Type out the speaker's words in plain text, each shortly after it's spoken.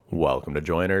Welcome to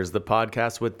Joiners, the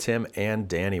podcast with Tim and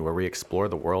Danny, where we explore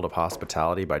the world of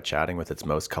hospitality by chatting with its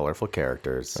most colorful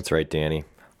characters. That's right, Danny.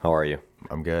 How are you?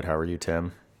 I'm good. How are you,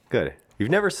 Tim? Good. You've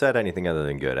never said anything other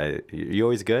than good. You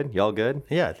always good? Y'all good?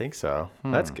 Yeah, I think so.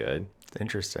 That's good.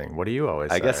 Interesting. What do you always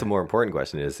say? I guess the more important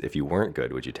question is, if you weren't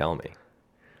good, would you tell me?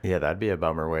 Yeah, that'd be a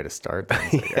bummer way to start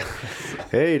things, I guess.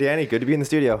 Hey, Danny, good to be in the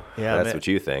studio. Yeah, That's what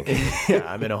you think. Yeah,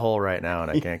 I'm in a hole right now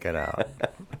and I can't get out.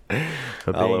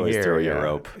 But I'll being always here, throw you yeah, a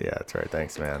rope. Yeah, that's right.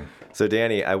 Thanks, man. So,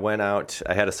 Danny, I went out.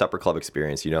 I had a supper club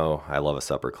experience. You know, I love a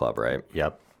supper club, right?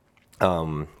 Yep.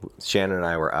 Shannon and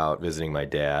I were out visiting my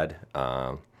dad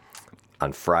on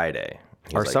Friday.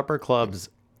 He Are was like, supper clubs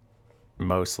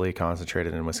mostly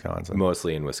concentrated in Wisconsin?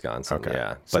 mostly in Wisconsin? Okay.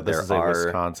 Yeah, So but this there is a are.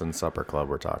 Wisconsin supper club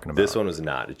we're talking about. This one was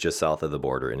not. It's just south of the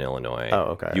border in Illinois.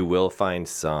 Oh, okay. You will find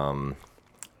some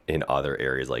in other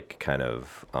areas, like kind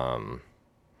of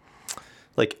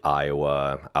like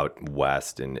Iowa, out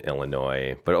west in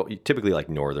Illinois, but typically like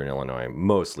northern Illinois,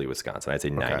 mostly Wisconsin. I'd say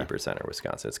 90% are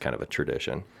Wisconsin. It's kind of a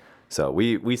tradition. So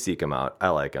we seek them out. I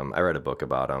like them. I read a book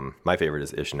about them. My favorite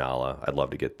is Ishnala. I'd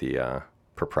love to get the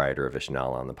proprietor of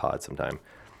Ishnala on the pod sometime.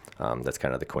 That's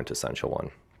kind of the quintessential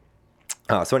one.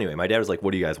 So anyway, my dad was like,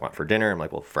 what do you guys want for dinner? I'm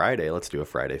like, well, Friday, let's do a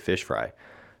Friday fish fry.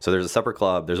 So there's a supper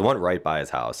club. There's one right by his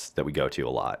house that we go to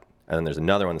a lot. And then there's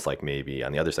another one that's like maybe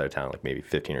on the other side of town, like maybe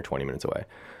 15 or 20 minutes away.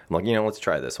 I'm like, let's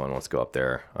try this one. Let's go up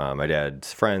there. My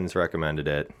dad's friends recommended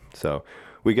it. So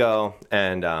we go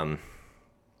and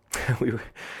we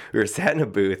were sat in a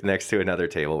booth next to another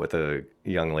table with a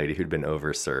young lady who'd been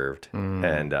overserved.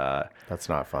 And That's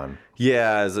not fun.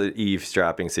 yeah, it was an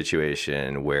eavesdropping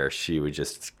situation where she would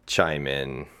just chime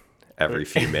in every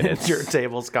few minutes. Your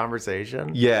table's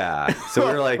conversation? Yeah. So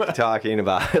we were like talking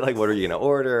about like, what are you going to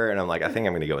order? And I'm like, I think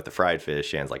I'm going to go with the fried fish.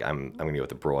 Shan's like, I'm going to go with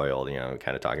the broiled,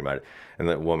 kind of talking about it. And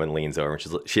the woman leans over and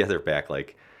she has her back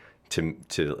like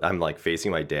to I'm like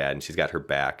facing my dad and she's got her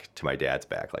back to my dad's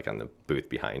back, like on the booth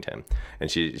behind him.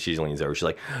 And she leans over. She's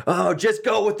like, oh, just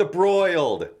go with the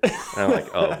broiled. And I'm like,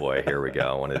 oh boy, here we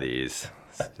go. One of these.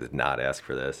 Did not ask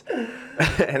for this.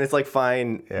 And it's like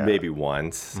fine, maybe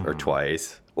once or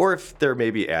twice. Or if they're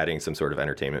maybe adding some sort of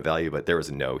entertainment value, but there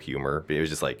was no humor. It was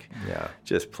just like,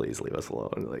 just please leave us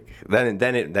alone. Like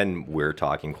then we're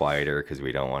talking quieter because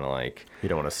we don't want to like. You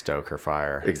don't want to stoke her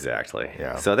fire. Exactly.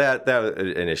 Yeah. So that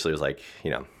initially was like,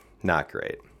 not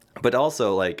great. But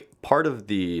also like part of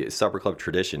the supper club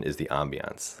tradition is the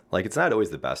ambiance. Like it's not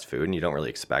always the best food and you don't really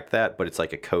expect that, but it's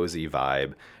like a cozy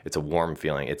vibe. It's a warm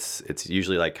feeling. It's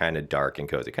usually like kind of dark and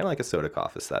cozy, kind of like a soda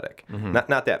cough aesthetic.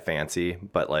 Not that fancy,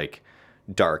 but like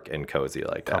dark and cozy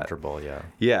like that. Comfortable, yeah.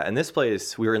 Yeah, and this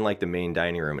place, we were in like the main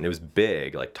dining room and it was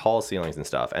big, like tall ceilings and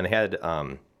stuff. And it had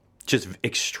just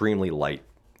extremely bright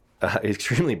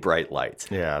lights.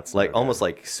 Yeah, it's like almost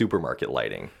like supermarket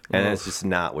lighting. And it's just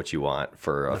not what you want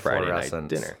for a Friday night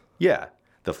dinner. Yeah,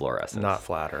 the fluorescent. Not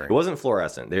flattering. It wasn't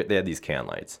fluorescent. They had these can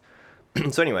lights.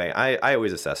 So anyway, I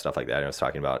always assess stuff like that. And I was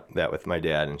talking about that with my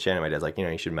dad, and Shannon, my dad's like,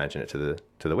 you should mention it to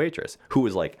the waitress, who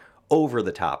was like over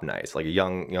the top nice, like a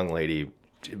young lady,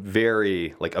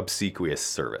 very like obsequious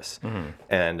service.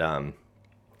 And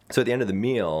so at the end of the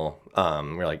meal,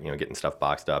 we're like getting stuff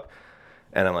boxed up,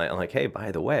 and I'm like, hey,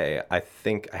 by the way, I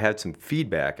think I had some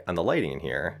feedback on the lighting in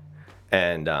here,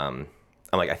 and I'm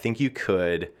like, I think you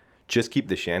could just keep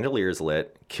the chandeliers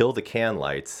lit, kill the can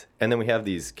lights, and then we have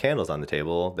these candles on the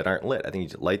table that aren't lit. I think you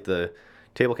just light the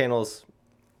table candles,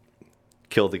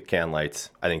 kill the can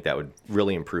lights. I think that would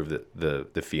really improve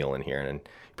the feel in here, and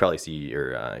you probably see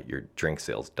your drink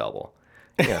sales double.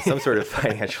 Some sort of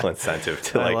financial incentive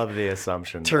to I love the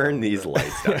assumption. turn these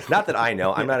lights down. Not that I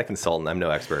know. I'm not a consultant. I'm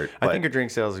no expert. I think your drink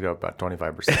sales go up about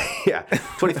 25%. Yeah,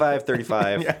 25,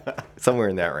 35, somewhere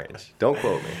in that range. Don't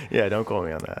quote me. Yeah, don't quote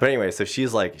me on that. But anyway, so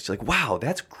she's like, wow,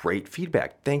 that's great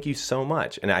feedback. Thank you so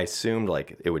much. And I assumed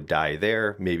like it would die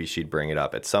there. Maybe she'd bring it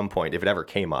up at some point if it ever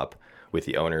came up with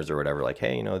the owners or whatever, like,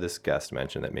 hey, this guest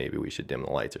mentioned that maybe we should dim the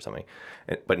lights or something.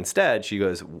 But instead, she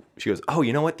goes, oh,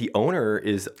 you know what? The owner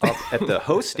is up at the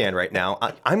host stand right now.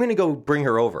 I'm going to go bring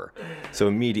her over. So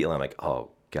immediately I'm like, oh,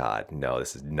 God, no,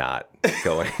 this is not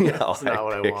going how That's not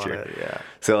what I pictured. wanted, yeah.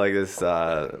 So like this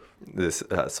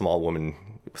small woman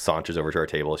saunters over to our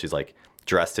table. She's like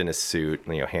dressed in a suit,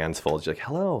 hands folded. She's like,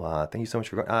 hello, thank you so much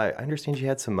for going. I understand you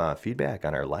had some feedback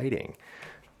on our lighting.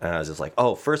 And I was just like,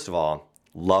 oh, first of all,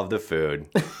 love the food.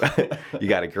 You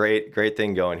got a great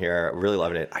thing going here. Really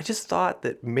loving it. I just thought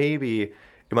that maybe it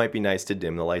might be nice to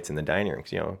dim the lights in the dining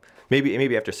rooms.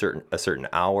 Maybe after a certain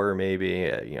hour, maybe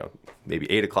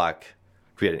 8 o'clock.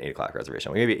 We had an 8 o'clock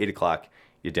reservation. Maybe 8 o'clock,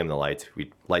 you dim the lights.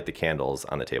 We light the candles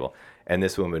on the table, and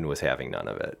this woman was having none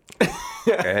of it.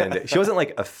 And she wasn't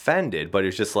like offended, but it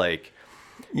was just like,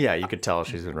 Yeah, you could tell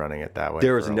she's been running it that way.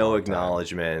 there was for a no long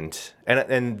acknowledgement.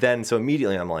 And then so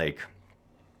immediately I'm like,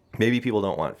 maybe people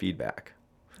don't want feedback.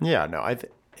 time. Yeah, no,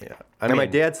 yeah. And my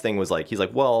dad's thing was like, he's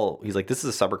like, this is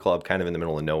a supper club kind of in the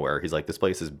middle of nowhere. He's like, this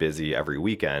place is busy every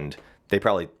weekend. They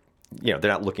probably, they're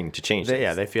not looking to change things.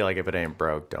 Yeah, they feel like if it ain't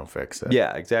broke, don't fix it.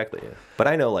 Yeah, exactly. But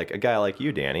I know like a guy like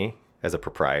you, Danny, as a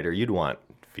proprietor, you'd want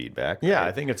feedback. Yeah, right?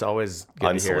 I think it's always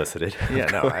good Unsolicited. To hear. Yeah,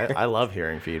 no, I love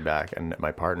hearing feedback, and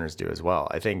my partners do as well.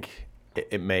 I think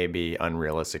it may be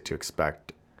unrealistic to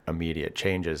expect immediate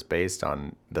changes based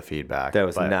on the feedback. That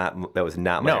was not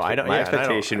my No, I don't. My Yeah,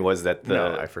 expectation was that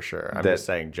for sure. I'm that just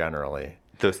saying generally.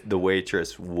 the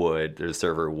waitress would, or the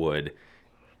server would,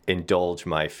 indulge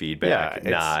my feedback,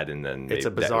 nod, and then It's a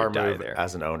that bizarre would die move there.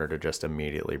 as an owner to just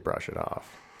immediately brush it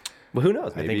off. Well, who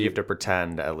knows? I think you have to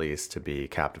pretend at least to be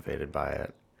captivated by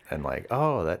it and like,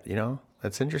 oh,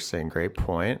 that's interesting. Great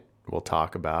point. We'll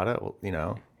talk about it.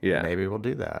 Yeah. Maybe we'll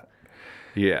do that.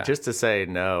 Yeah. Just to say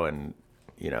no and,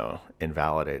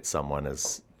 invalidate someone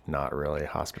is not really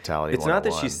hospitality. It's not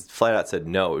that 101. she flat out said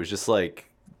no. It was just like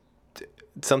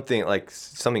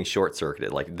something short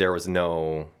circuited. Like there was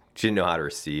no. She didn't know how to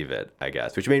receive it, I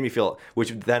guess, which made me feel,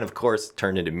 which then, of course,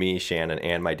 turned into me, Shannon,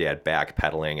 and my dad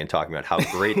backpedaling and talking about how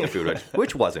great the food was,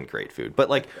 which wasn't great food. But,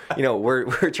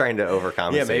 we're trying to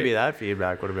overcompensate. Yeah, maybe that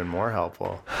feedback would have been more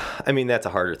helpful. I mean, that's a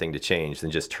harder thing to change than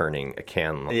just turning a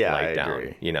can light down.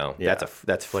 Agree. Yeah.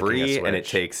 That's free, and it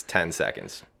takes 10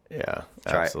 seconds. Yeah,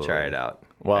 Try it absolutely. out.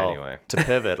 Well, anyway. To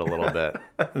pivot a little bit,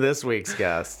 this week's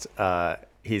guest,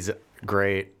 he's a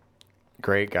great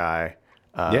guy.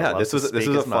 This was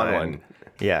a fun one.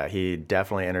 Yeah, he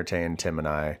definitely entertained Tim and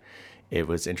I. It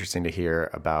was interesting to hear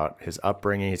about his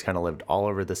upbringing. He's kind of lived all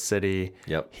over the city.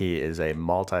 Yep. He is a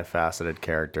multifaceted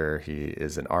character. He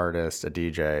is an artist, a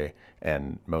DJ,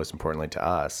 and most importantly to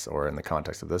us, or in the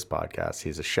context of this podcast,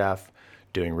 he's a chef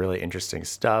doing really interesting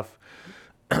stuff.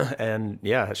 And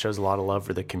yeah, it shows a lot of love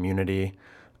for the community,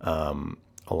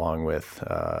 along with,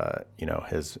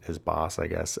 his boss, I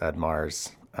guess, Ed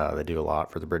Mars. They do a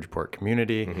lot for the Bridgeport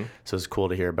community. Mm-hmm. So it's cool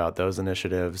to hear about those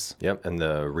initiatives. Yep. And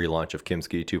the relaunch of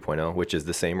Kimski 2.0, which is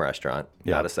the same restaurant,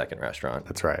 not a second restaurant.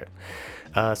 That's right.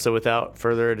 So without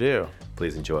further ado,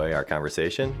 please enjoy our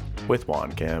conversation with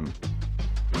Juan Kim.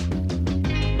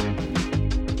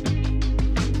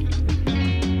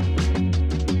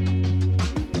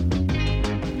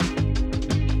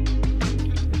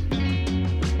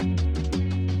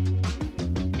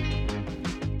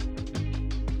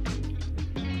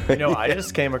 I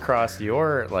just came across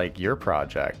your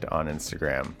project on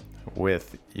Instagram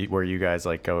where you guys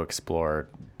go explore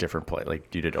different places.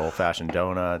 Like you did old fashioned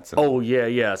donuts.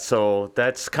 Yeah. So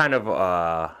that's kind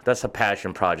of that's a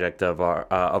passion project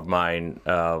of mine.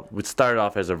 We started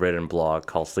off as a written blog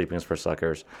called Sleepings for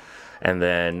Suckers, and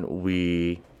then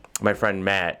my friend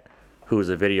Matt, who's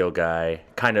a video guy,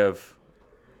 kind of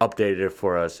updated it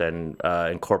for us and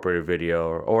incorporated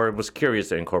video, or was curious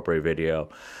to incorporate video.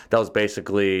 That was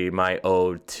basically my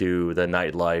ode to the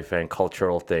nightlife and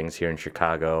cultural things here in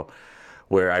Chicago,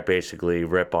 where I basically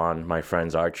rip on my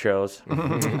friends' art shows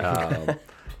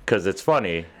because it's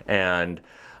funny and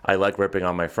I like ripping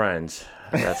on my friends.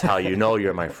 That's how you know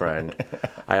you're my friend.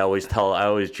 I always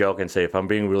joke and say, if I'm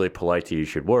being really polite to you, you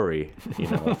should worry.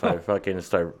 If I fucking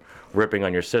start ripping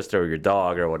on your sister or your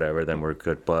dog or whatever, then we're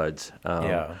good buds.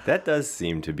 Yeah, that does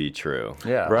seem to be true.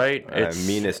 Yeah, right. It's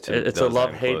meanest to it's a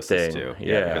love-hate thing. To.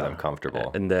 Yeah, because I'm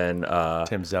comfortable. And then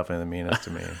Tim's definitely the meanest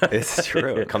to me. It's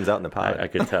true. It comes out in the pod. I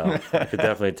could tell. I could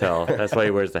definitely tell. That's why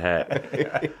he wears the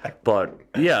hat. But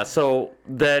yeah, so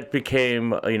that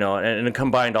became and it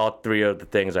combined all three of the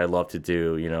things I love to do.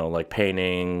 Like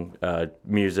painting,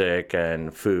 music,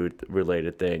 and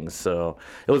food-related things. So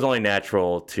it was only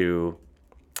natural to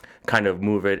kind of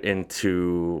move it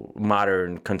into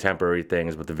modern contemporary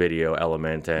things with the video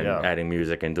element and adding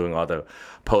music and doing all the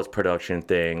post-production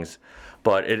things.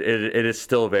 But it is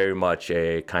still very much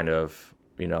a kind of,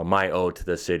 my ode to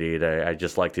the city that I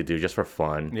just like to do just for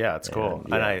fun. Yeah, it's cool.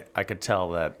 And I could tell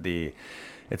that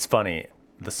it's funny,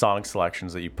 the song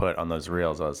selections that you put on those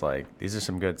reels, I was like, these are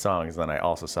some good songs. And then I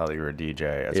also saw that you were a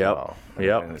DJ as well.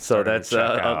 Yep. So that's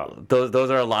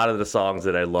those are a lot of the songs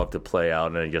that I love to play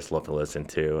out and I just love to listen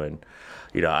to. And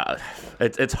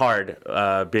it's hard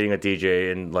being a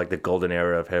DJ in like the golden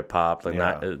era of hip hop, like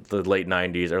the late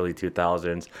 '90s, early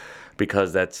 2000s,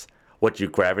 because that's what you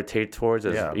gravitate towards.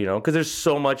 Because there's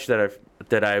so much that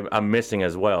I'm missing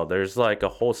as well. There's like a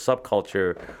whole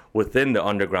subculture within the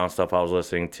underground stuff I was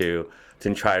listening to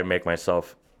try to make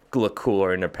myself look cool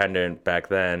or independent back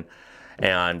then.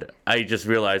 And I just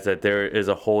realized that there is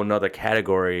a whole nother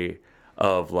category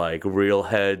of like real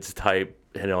heads type,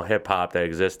 hip hop that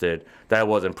existed that I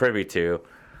wasn't privy to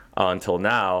until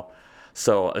now.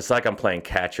 So it's like I'm playing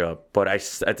catch up, but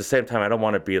at the same time, I don't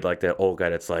want to be like that old guy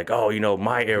that's like, oh,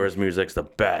 my era's music's the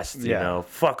best,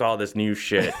 fuck all this new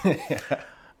shit.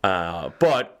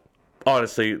 But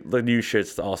honestly, the new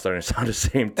shit's all starting to sound the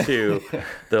same too.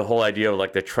 The whole idea of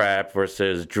like the trap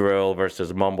versus drill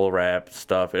versus mumble rap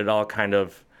stuff, it's all kind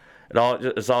of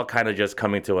just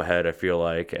coming to a head, I feel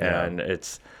like, and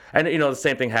the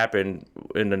same thing happened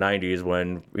in the 90s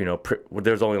when,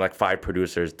 there's only like 5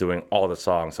 producers doing all the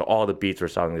songs. So all the beats were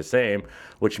sounding the same,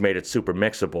 which made it super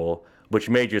mixable, which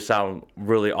made you sound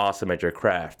really awesome at your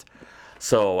craft.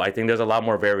 So I think there's a lot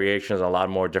more variations, a lot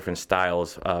more different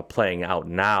styles playing out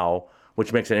now,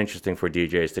 which makes it interesting for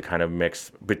DJs to kind of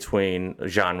mix between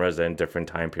genres and different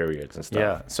time periods and stuff.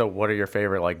 Yeah. So what are your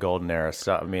favorite like golden era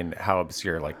stuff? I mean, how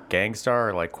obscure? Like Gangstar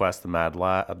or like Quest the Mad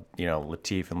Lab?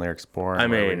 Latif and Lyrics Born?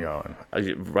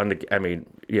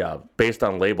 Based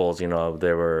on labels,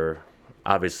 there were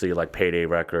obviously like Payday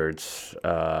Records,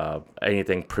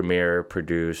 anything Premier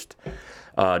produced.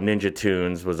 Ninja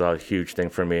Tunes was a huge thing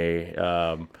for me.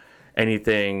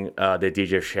 Anything that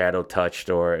DJ Shadow touched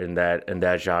or in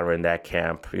that genre, in that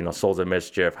camp, Souls of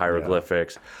Mischief,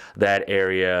 Hieroglyphics, that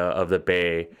area of the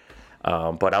Bay.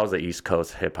 But I was an East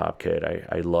Coast hip hop kid.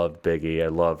 I loved Biggie. I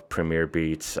loved Premier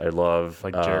Beats. I love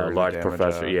like Large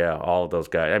Professor. Yeah, all of those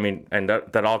guys. I mean, and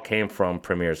that all came from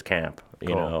Premier's camp.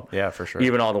 Cool. Yeah, for sure.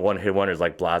 Even all the one-hit wonders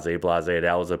like Blase,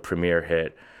 that was a Premier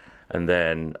hit. And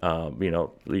then, we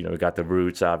got the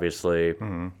Roots, obviously.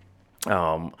 Mm-hmm.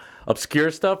 Obscure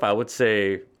stuff, I would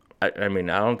say. I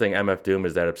don't think MF Doom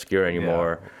is that obscure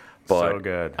anymore. Yeah, but so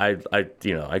good.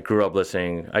 I grew up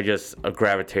listening. I just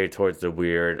gravitated towards the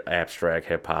weird, abstract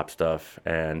hip hop stuff,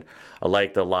 and I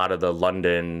liked a lot of the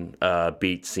London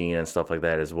saying scene and stuff like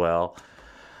that as well.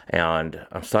 And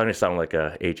I'm starting to sound like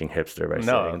a aging hipster by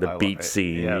saying the beat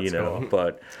scene, cool.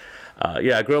 But.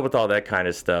 I grew up with all that kind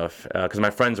of stuff because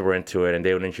my friends were into it, and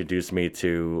they would introduce me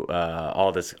to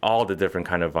all the different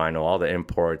kind of vinyl, all the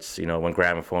imports. When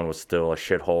Gramophone was still a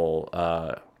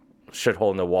shithole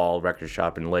in the wall record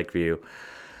shop in Lakeview.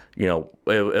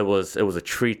 It was a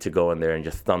treat to go in there and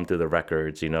just thumb through the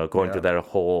records. Going through that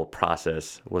whole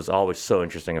process was always so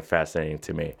interesting and fascinating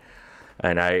to me.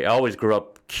 And I always grew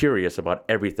up curious about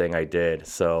everything I did,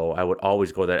 so I would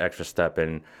always go that extra step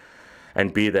and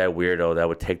be that weirdo that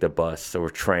would take the bus or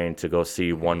train to go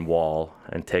see One Wall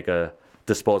and take a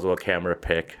disposable camera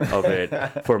pic of it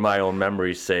for my own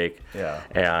memory's sake. Yeah.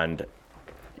 And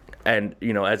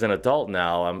as an adult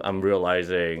now, I'm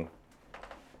realizing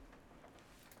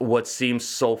what seems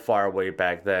so far away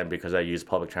back then because I used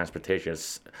public transportation.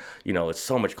 It's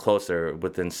so much closer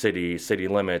within city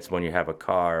limits when you have a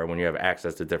car, when you have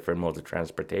access to different modes of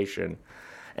transportation.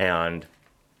 And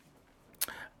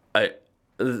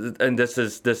this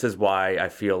is why I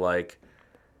feel like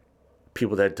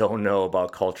people that don't know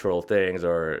about cultural things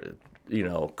or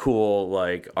cool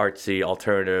like artsy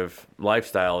alternative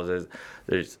lifestyles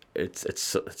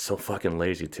it's so fucking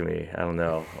lazy to me. I don't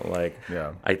know. Like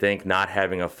I think not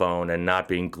having a phone and not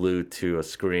being glued to a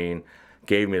screen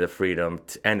gave me the freedom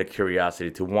and the curiosity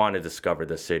to want to discover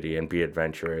the city and be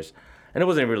adventurous. And it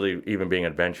wasn't really even being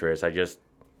adventurous. I just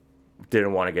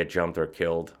didn't want to get jumped or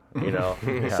killed.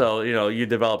 So you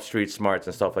develop street smarts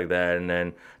and stuff like that, and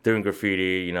then doing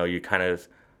graffiti, you kind of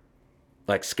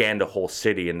like scan the whole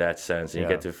city in that sense, and you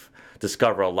get to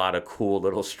discover a lot of cool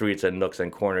little streets and nooks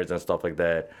and corners and stuff like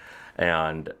that.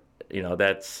 And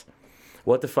that's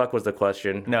what the fuck was the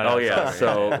question?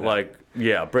 Britney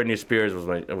Spears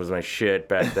was my shit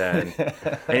back then.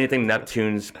 Anything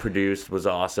Neptune's produced was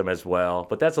awesome as well,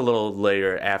 but that's a little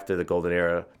later after the golden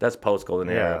era. That's post golden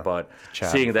era, but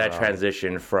seeing that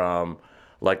transition from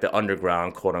like the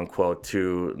underground quote unquote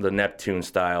to the Neptune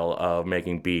style of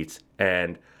making beats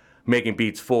and making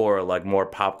beats for like more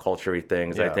pop culture-y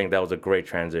things, I think that was a great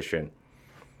transition.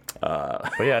 So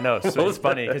it's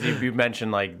funny because you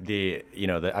mentioned like the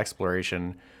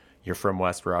exploration. You're from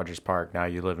West Rogers Park, now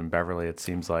you live in Beverly, it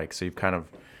seems like. So you've kind of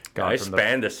gone from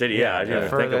spanned the city. I didn't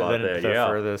even think about that. The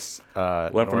furthest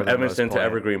went from Evanston to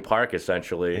Evergreen Park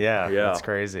essentially. That's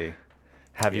crazy.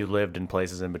 Have you lived in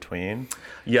places in between?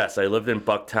 Yes, I lived in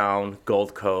Bucktown,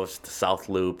 Gold Coast, South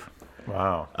Loop.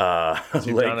 Wow.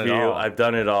 So Lakeview. I've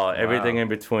done it all. Everything in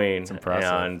between. It's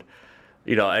impressive.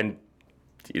 And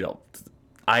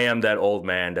I am that old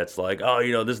man that's like,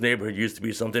 this neighborhood used to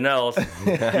be something else.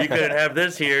 You couldn't have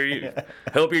this here.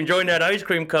 Hope you're enjoying that ice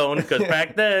cream cone, because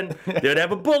back then, they'd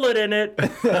have a bullet in it.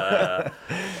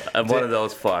 I'm one of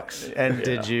those fucks.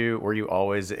 And were you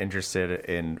always interested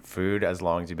in food as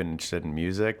long as you've been interested in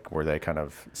music? Were they kind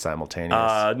of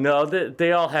simultaneous? No,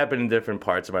 they all happen in different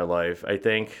parts of my life. I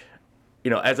think,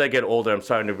 as I get older, I'm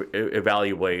starting to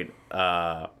evaluate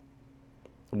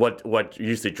what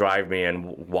used to drive me and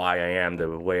why I am the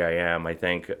way I am. I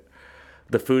think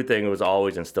the food thing was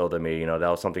always instilled in me. That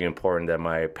was something important that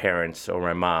my parents or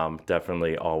my mom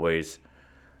definitely always,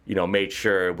 made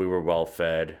sure we were well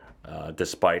fed,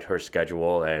 despite her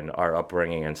schedule and our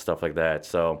upbringing and stuff like that.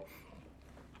 So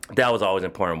that was always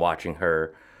important, watching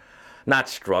her not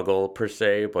struggle per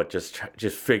se, but just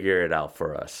figure it out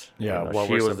for us. Yeah, what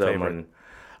were some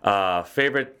favorite?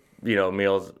 Favorite,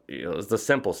 meals, is the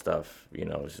simple stuff.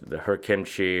 Her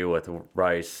kimchi with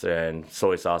rice and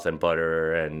soy sauce and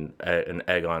butter and an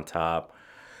egg on top.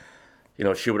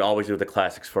 She would always do the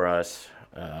classics for us.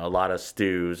 A lot of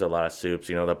stews, a lot of soups.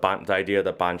 The idea of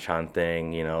the banchan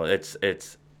thing.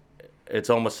 It's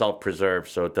almost self-preserved,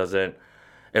 so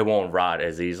it won't rot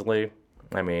as easily.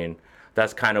 I mean,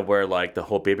 that's kind of where like the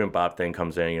whole bibimbap thing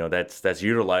comes in. That's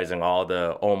utilizing all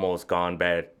the almost gone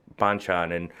bad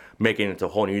banchan and making it into a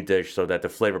whole new dish so that the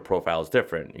flavor profile is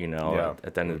different.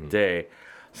 At the end of the day.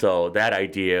 So that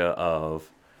idea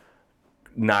of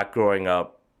not growing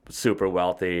up super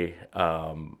wealthy,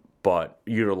 but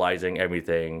utilizing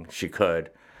everything she could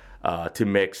to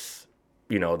mix,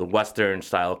 the Western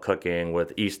style cooking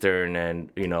with Eastern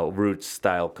and, roots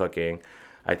style cooking.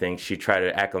 I think she tried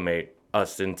to acclimate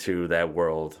us into that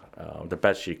world the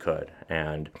best she could.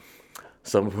 And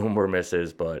some of them were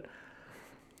misses, but,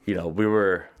 when we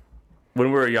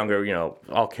were younger,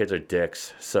 all kids are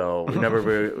dicks. So we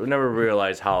never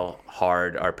realized how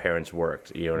hard our parents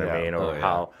worked, you know what I mean? Or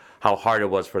how hard it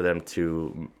was for them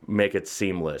to make it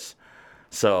seamless.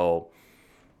 So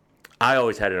I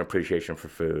always had an appreciation for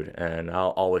food, and I'll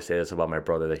always say this about my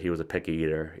brother, that he was a picky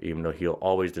eater, even though he'll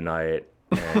always deny it,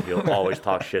 and he'll always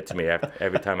talk shit to me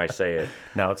every time I say it.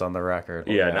 Now it's on the record.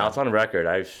 Yeah, now it's on the record.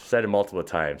 I've said it multiple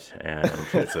times, and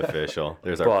it's official.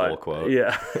 There's our full quote.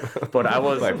 Yeah, but I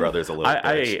was. My brother's a little.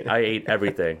 I ate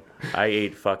everything. I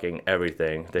ate fucking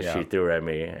everything that she threw at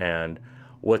me, and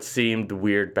what seemed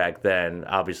weird back then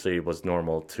obviously was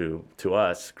normal to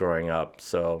us growing up.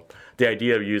 So the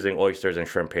idea of using oysters and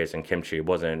shrimp paste and kimchi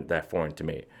wasn't that foreign to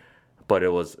me. But it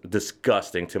was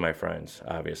disgusting to my friends,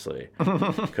 obviously,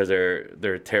 because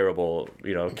they're terrible.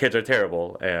 Kids are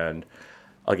terrible, and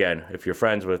again, if you're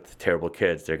friends with terrible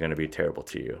kids, they're going to be terrible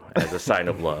to you as a sign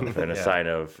of love and a sign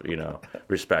of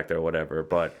respect or whatever.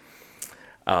 But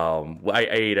I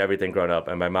ate everything growing up,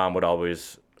 and my mom would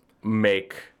always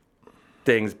make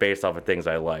things based off of things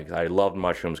I liked. I loved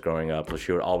mushrooms growing up, so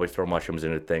she would always throw mushrooms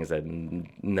into things that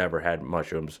never had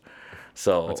mushrooms.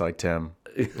 So it's like Tim.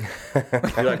 You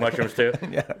like mushrooms too?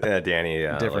 Yeah, Danny.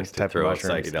 Different type of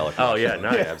mushrooms. Psychedelic. Oh yeah,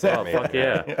 nice. Oh fuck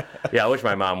yeah. Yeah, I wish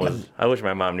my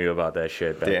mom knew about that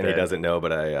shit back Danny then. doesn't know,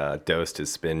 but I dosed his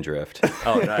Spindrift.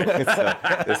 Oh nice. So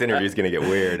this interview's gonna get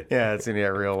weird. Yeah, it's gonna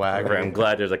get real wacky. I'm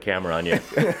glad there's a camera on you.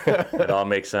 It all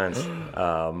makes sense.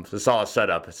 It's all a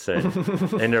setup. It's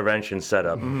an intervention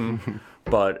setup.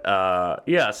 But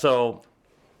yeah, so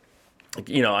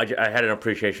I had an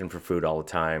appreciation for food all the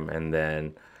time, and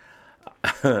then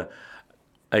I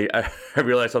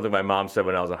realized something my mom said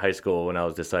when I was in high school, when I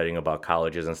was deciding about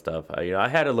colleges and stuff. I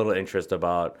had a little interest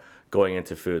about going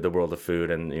into food, the world of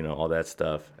food, and all that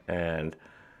stuff. And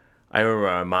I remember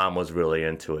my mom was really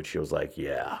into it. She was like,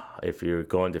 "Yeah, if you're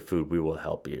going to food, we will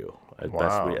help you as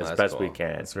best we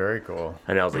can." That's very cool.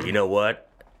 And I was like, you know what?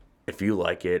 If you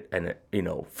like it and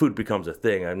food becomes a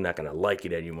thing, I'm not gonna like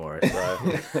it anymore.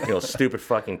 So, stupid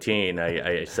fucking teen.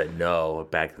 I said no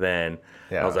back then.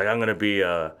 Yeah. I was like, I'm gonna be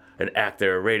an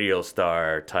actor, radio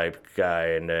star type guy,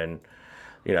 and then,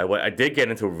 I did get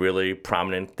into a really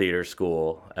prominent theater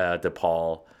school at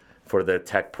DePaul for the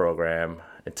tech program.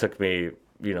 It took me,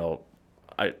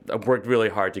 I worked really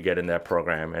hard to get in that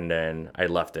program, and then I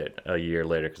left it a year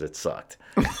later because it sucked.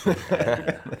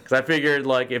 Because I figured,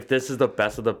 like, if this is the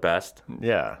best of the best,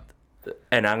 Yeah.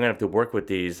 and I'm gonna have to work with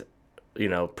these,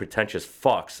 pretentious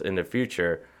fucks in the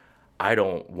future, I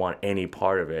don't want any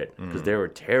part of it because they were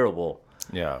terrible.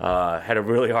 Yeah. Had a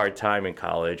really hard time in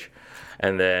college,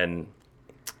 and then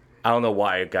I don't know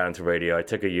why I got into radio. I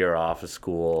took a year off of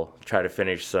school, tried to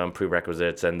finish some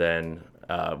prerequisites, and then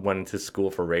went into school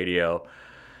for radio.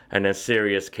 And then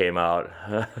Sirius came out.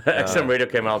 XM Radio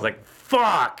came out. I was like,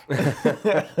 fuck!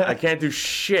 I can't do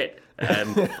shit.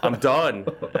 And I'm done.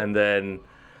 And then,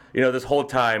 this whole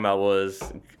time I was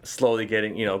slowly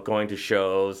getting, going to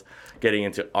shows, getting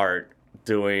into art,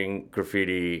 doing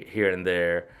graffiti here and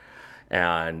there.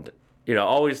 And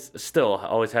always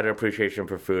had an appreciation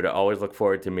for food. I always look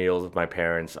forward to meals with my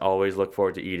parents. Always look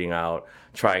forward to eating out,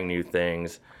 trying new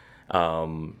things.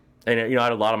 And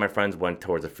a lot of my friends went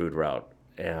towards the food route,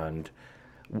 and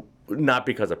not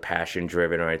because of passion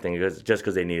driven or anything, just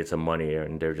because they needed some money,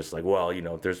 and they're just like, well,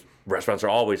 there's restaurants are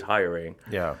always hiring.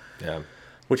 Yeah.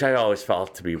 Which I always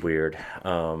felt to be weird.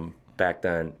 Back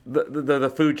then,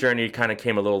 the food journey kind of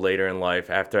came a little later in life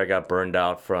after I got burned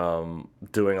out from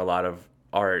doing a lot of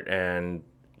art and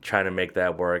trying to make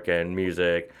that work and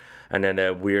music, and then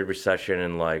that weird recession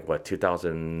in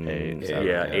 2008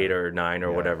 8 or 9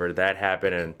 or whatever that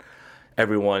happened, and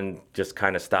everyone just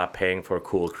kind of stopped paying for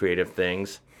cool creative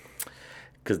things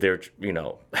because they're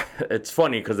it's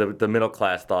funny because the middle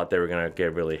class thought they were gonna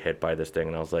get really hit by this thing,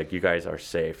 and I was like, you guys are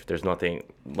safe. There's nothing,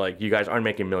 you guys aren't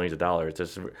making millions of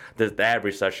dollars. That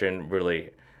recession really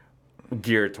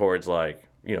geared towards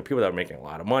people that were making a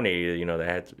lot of money, they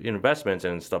had investments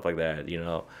and stuff like that,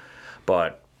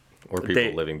 but or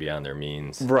people living beyond their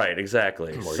means. Right,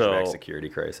 exactly. Mortgage-backed security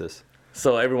crisis.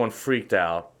 So everyone freaked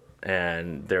out,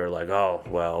 and they were like, oh,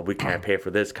 well, we can't pay for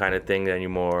this kind of thing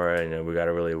anymore, and we got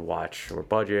to really watch our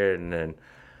budget. And then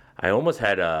I almost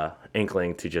had a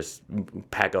inkling to just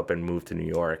pack up and move to New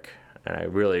York. And I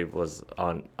was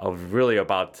really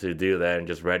about to do that and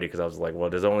just ready, because I was like,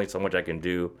 well, there's only so much I can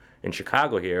do in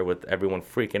Chicago here with everyone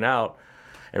freaking out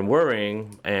and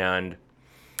worrying. And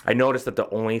I noticed that the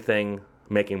only thing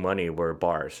making money were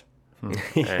bars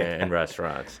and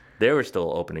restaurants. They were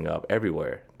still opening up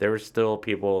everywhere. There were still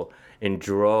people in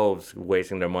droves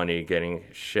wasting their money getting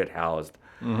shit housed.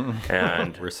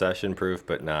 And recession proof,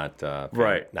 but not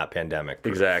not pandemic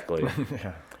proof. Exactly.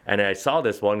 Yeah. And I saw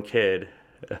this one kid,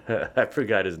 I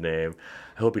forgot his name.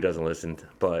 I hope he doesn't listen,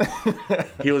 but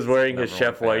he was wearing his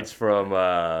chef whites from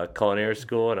culinary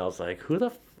school, and I was like, who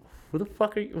the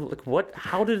fuck are you? Like, what?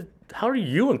 How are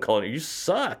you in culinary? You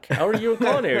suck. How are you in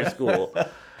culinary school?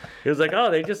 He was like, oh,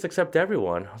 they just accept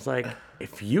everyone. I was like,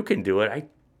 if you can do it, I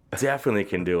definitely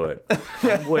can do it.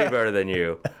 I'm way better than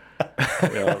you.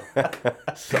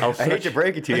 So I hate to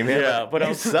break it to you, man. Yeah, but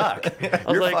you suck.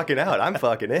 You're fucking out. I'm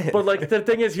fucking in. But the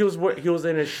thing is, he was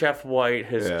in his chef white,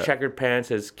 his checkered pants,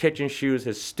 his kitchen shoes,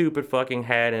 his stupid fucking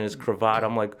hat, and his cravat.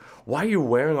 I'm like, why are you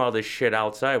wearing all this shit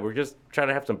outside? We're just trying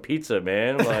to have some pizza,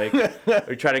 man.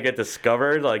 We're trying to get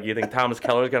discovered. You think Thomas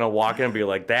Keller's gonna walk in and be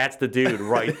like, that's the dude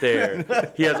right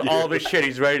there. He has all of his shit.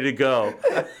 He's ready to go.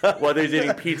 Whether he's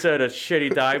eating pizza at a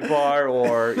shitty dive bar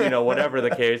or whatever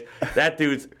the case, that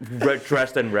dude's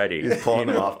dressed and ready. He's pulling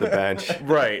him off the bench.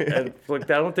 Right. And I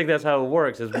don't think that's how it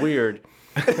works. It's weird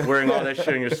wearing all that shit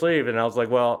on your sleeve. And I was like,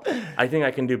 well, I think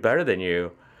I can do better than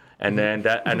you. And then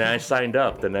I signed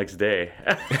up the next day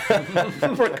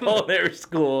for culinary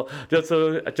school just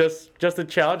to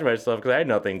challenge myself, because I had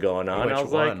nothing going on. Which I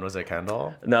was one? like, Was it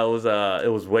Kendall? no, it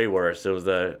was way worse. It was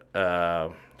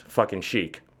the fucking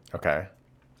Chic. Okay.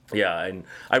 Yeah, and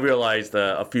I realized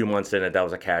a few months in that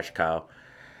was a cash cow.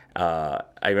 I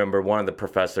remember one of the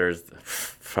professors,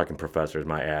 fucking professors,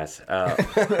 my ass.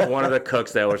 One of the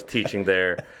cooks that was teaching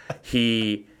there,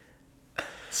 he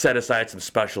set aside some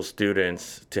special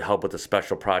students to help with a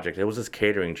special project. It was his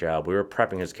catering job. We were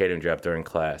prepping his catering job during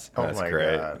class. Oh, That's my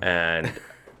great. God. And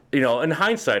in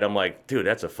hindsight, I'm like, dude,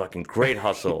 that's a fucking great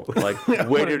hustle.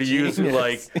 Way to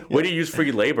use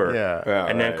free labor. Yeah.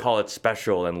 And then call it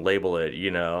special and label it.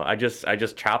 I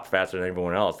just chopped faster than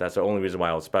everyone else. That's the only reason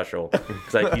why I was special,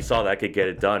 because he saw that I could get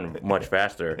it done much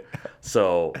faster.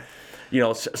 So,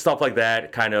 stuff like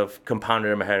that kind of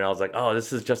compounded in my head, and I was like, oh,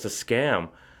 this is just a scam.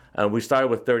 We started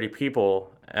with 30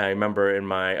 people, I remember, in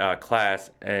my class,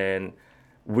 and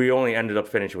we only ended up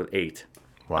finishing with 8.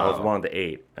 Wow. I was one of the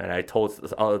 8, and I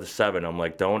told all of the 7, I'm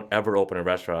like, don't ever open a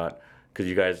restaurant, because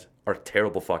you guys are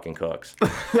terrible fucking cooks.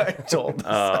 I told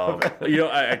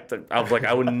I was like,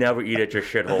 I would never eat at your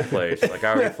shithole place. I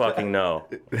already fucking know.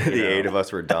 The 8 of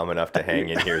us were dumb enough to hang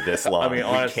in here this long. I mean,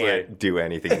 honestly, we can't do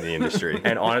anything in the industry.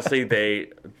 And honestly,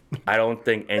 I don't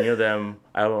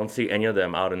see any of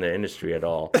them out in the industry at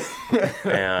all.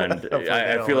 And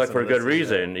I feel like for a good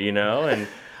reason, and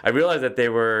I realized that they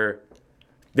were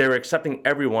accepting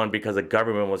everyone because the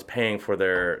government was paying for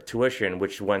their tuition,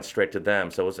 which went straight to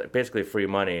them. So it was basically free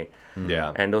money.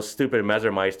 Yeah. And those stupid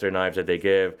Messermeister knives that they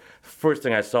give, first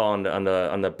thing I saw on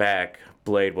the back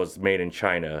blade was made in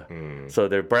China. So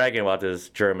they're bragging about this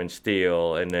German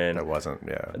steel, and then That wasn't,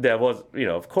 yeah. that was,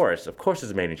 of course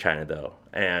it's made in China though.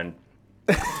 And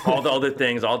all the other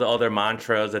things, all the other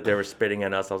mantras that they were spitting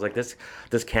at us, I was like, this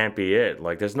can't be it.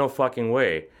 There's no fucking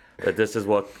way that this is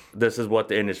what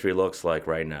the industry looks like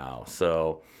right now.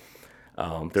 So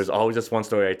there's always this one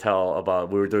story I tell about,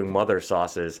 we were doing mother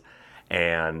sauces,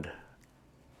 and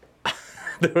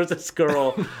there was this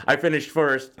girl. I finished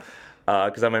first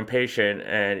because I'm impatient,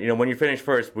 and when you finish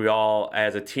first, we all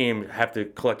as a team have to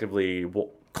collectively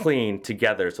clean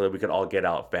together so that we could all get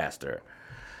out faster.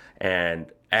 And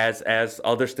as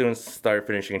other students started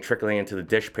finishing and trickling into the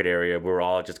dish pit area, we were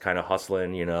all just kind of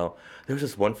hustling. There was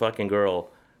this one fucking girl.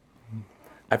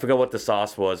 I forgot what the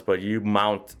sauce was, but you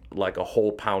mount like a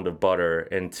whole pound of butter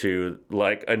into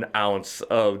like an ounce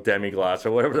of demi-glace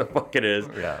or whatever the fuck it is.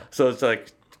 Yeah. So it's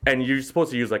like, and you're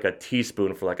supposed to use like a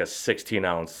teaspoon for like a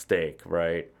 16-ounce steak,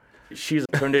 right? She's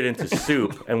turned it into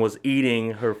soup and was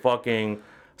eating her fucking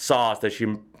sauce that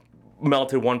she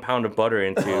melted 1 pound of butter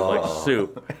into like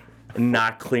soup,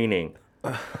 not cleaning.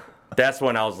 That's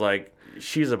when I was like,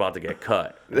 she's about to get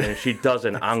cut. And if she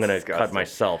doesn't, I'm going to cut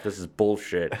myself. This is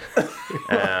bullshit.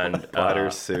 And butter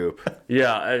soup.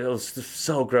 Yeah, it was just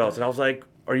so gross. And I was like,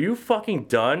 are you fucking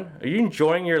done? Are you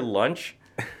enjoying your lunch?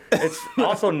 It's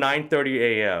also 9:30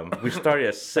 a.m. We started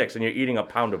at 6 and you're eating a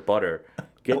pound of butter.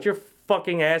 Get your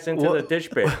fucking ass into the dish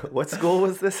pit. What school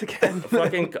was this again?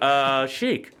 Fucking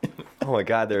Chic. Oh my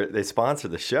God, they sponsor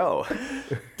the show.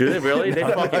 Do they really? They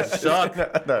fucking suck.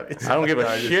 No, I don't give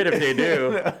a shit if they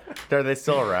do. Are they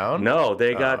still around? No,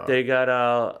 they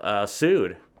got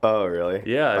sued. Oh, really?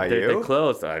 Yeah, By they you?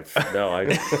 closed. I'm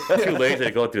too lazy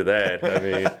to go through that. I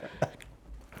mean,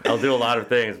 I'll do a lot of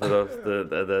things, but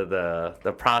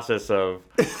the process of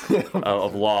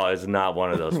law is not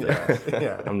one of those things.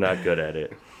 Yeah. I'm not good at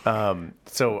it.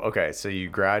 So you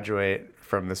graduate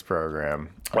from this program.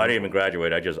 Well, I didn't even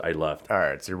graduate. I left. All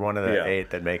right, so you're one of the Yeah. 8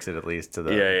 that makes it at least to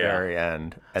the Yeah. very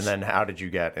end. And then how did you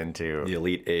get into The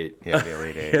Elite Eight. the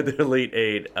Elite 8? The Elite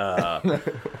 8.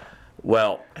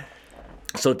 Well,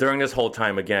 so during this whole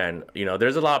time, again,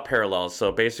 there's a lot of parallels.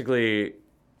 So basically,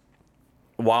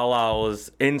 while I was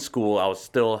in school, I was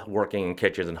still working in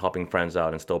kitchens and helping friends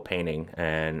out and still painting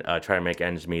and trying to make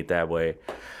ends meet that way.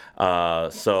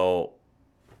 So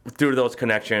due to those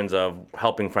connections of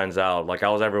helping friends out, like I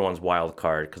was everyone's wild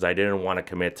card because I didn't want to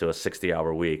commit to a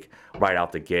 60-hour week right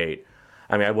out the gate.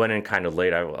 I mean, I went in kind of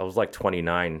late. I was like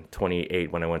 29,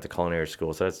 28 when I went to culinary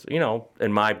school. So it's,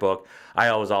 in my book,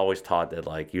 I was always taught that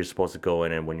like you're supposed to go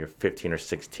in and when you're 15 or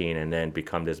 16 and then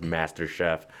become this master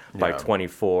chef by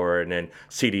 24 and then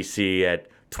CDC at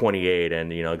 28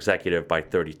 and, executive by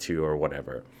 32 or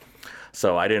whatever.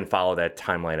 So I didn't follow that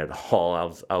timeline at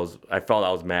all. I felt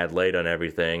I was mad late on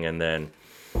everything, and then,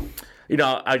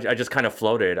 I just kind of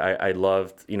floated. I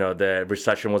loved, the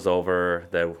recession was over.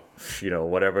 That,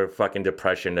 whatever fucking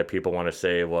depression that people want to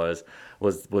say was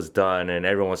done, and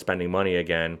everyone was spending money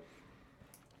again.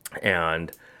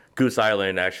 And Goose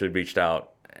Island actually reached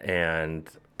out, and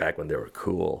back when they were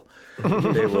cool,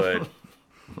 they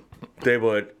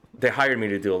hired me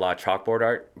to do a lot of chalkboard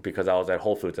art because I was at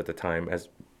Whole Foods at the time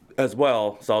as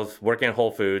well. So I was working at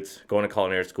Whole Foods, going to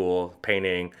culinary school,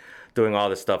 painting, doing all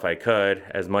the stuff I could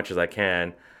as much as I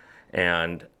can.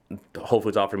 And Whole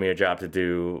Foods offered me a job to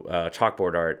do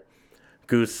chalkboard art.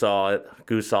 Goose saw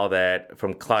that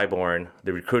from Clybourne.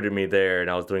 They recruited me there,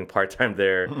 and I was doing part-time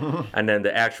there. And then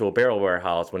the actual Barrel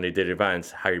Warehouse, when they did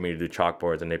events, hired me to do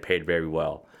chalkboards, and they paid very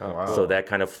well. Oh, wow. So that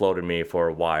kind of floated me for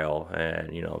a while.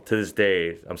 And, to this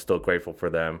day, I'm still grateful for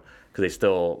them because they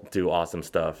still do awesome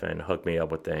stuff and hook me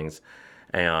up with things.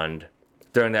 And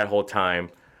during that whole time,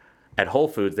 at Whole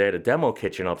Foods, they had a demo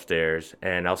kitchen upstairs,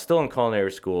 and I was still in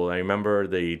culinary school. And I remember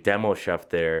the demo chef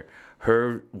there,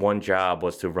 her one job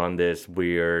was to run this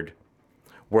weird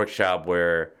workshop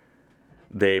where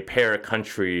they pair a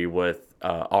country with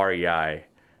REI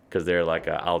because they're like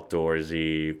an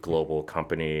outdoorsy global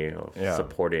company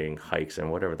supporting hikes and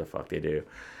whatever the fuck they do.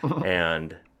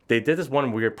 And they did this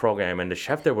one weird program, and the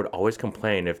chef there would always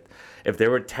complain if there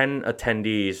were 10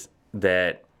 attendees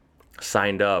that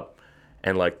signed up,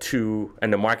 and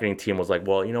the marketing team was like,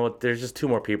 well, you know what, there's just 2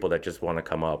 more people that just want to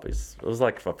come up. It was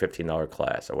like a $15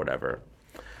 class or whatever.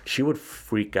 She would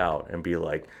freak out and be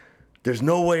like, there's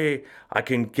no way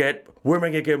where am I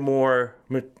going to get more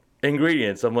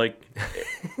ingredients? I'm like,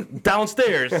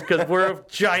 downstairs, because we're a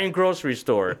giant grocery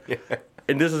store. Yeah.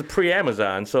 And this is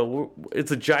pre-Amazon, so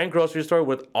it's a giant grocery store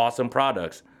with awesome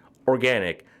products,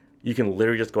 organic. You can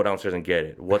literally just go downstairs and get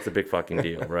it. What's the big fucking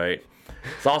deal, right?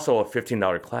 It's also a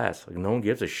 $15 class. Like, no one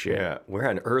gives a shit. Yeah. Where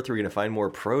on earth are we going to find more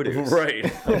produce?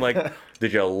 Right. I'm like,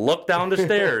 did you look down the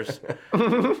stairs?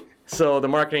 So the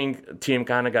marketing team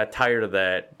kind of got tired of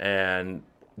that, and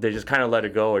they just kind of let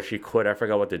it go, or she quit. I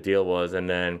forgot what the deal was. And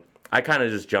then I kind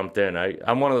of just jumped in.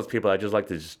 I'm one of those people, I just like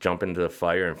to just jump into the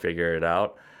fire and figure it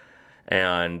out.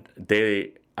 And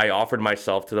I offered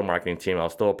myself to the marketing team. I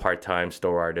was still a part-time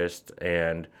store artist,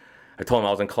 and I told them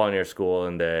I was in culinary school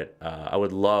and that I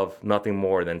would love nothing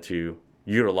more than to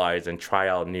utilize and try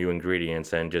out new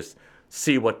ingredients and just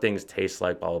see what things taste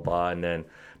like, blah blah blah. And then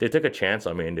they took a chance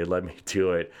on me and they let me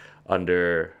do it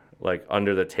under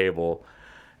the table,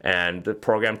 and the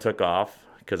program took off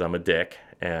because I'm a dick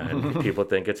and people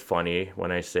think it's funny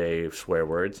when I say swear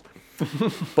words.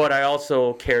 But I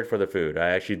also cared for the food. I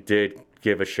actually did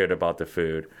give a shit about the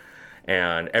food.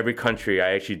 And every country,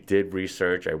 I actually did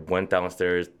research. I went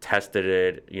downstairs, tested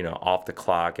it, off the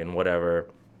clock and whatever.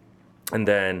 And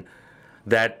then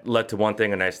that led to one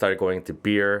thing, and I started going to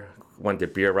beer, went the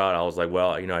beer route. I was like,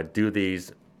 well, I do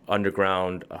these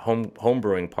underground home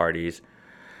brewing parties,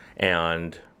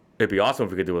 and it'd be awesome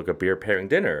if we could do like a beer pairing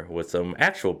dinner with some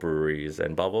actual breweries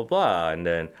and blah, blah, blah. And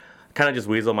then kind of just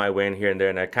weasel my way in here and there,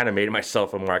 and I kind of made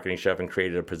myself a marketing chef and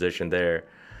created a position there.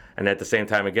 And at the same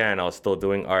time, again, I was still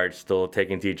doing art, still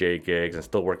taking DJ gigs, and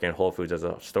still working at Whole Foods as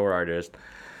a store artist.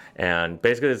 And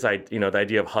basically, this, the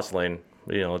idea of hustling,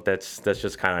 that's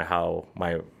just kind of how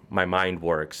my mind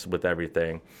works with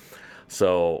everything.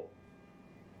 So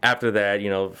after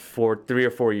that, for 3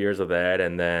 or 4 years of that,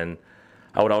 and then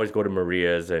I would always go to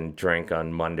Maria's and drink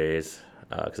on Mondays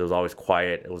because it was always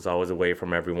quiet. It was always away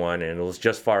from everyone, and it was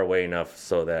just far away enough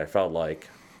so that I felt like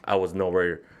I was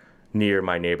nowhere near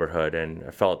my neighborhood, and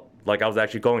I felt like I was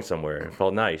actually going somewhere. It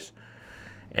felt nice.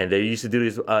 And they used to do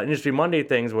these Industry Monday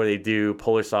things where they do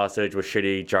Polish sausage with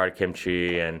shitty jarred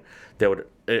kimchi, and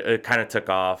it kind of took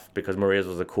off because Maria's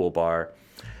was a cool bar.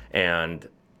 And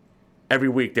every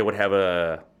week there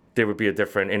would be a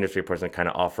different industry person kind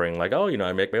of offering like, oh,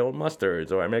 I make my own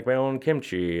mustards, or I make my own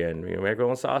kimchi, and make my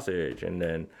own sausage. And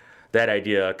then that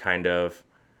idea kind of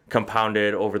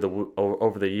compounded over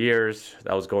the years.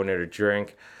 I was going there to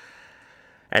drink.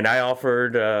 And I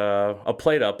offered a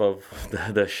plate up of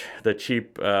the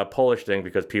cheap Polish thing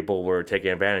because people were taking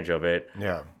advantage of it.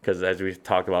 Yeah. Because as we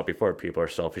talked about before, people are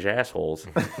selfish assholes.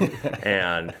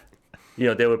 And,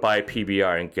 they would buy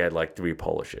PBR and get like 3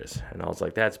 Polishes. And I was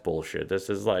like, that's bullshit. This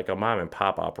is like a mom and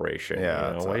pop operation.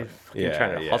 Yeah. Why are you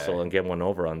trying to hustle and get one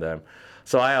over on them?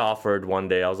 So I offered one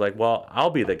day, I was like, well, I'll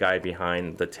be the guy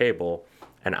behind the table,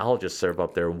 and I'll just serve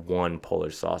up there 1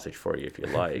 Polish sausage for you if you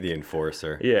like. The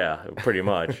enforcer. Yeah, pretty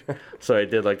much. So I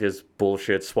did like this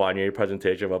bullshit soigné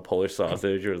presentation of a Polish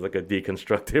sausage. It was like a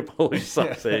deconstructed Polish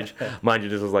sausage. Mind you,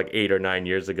 this was like 8 or 9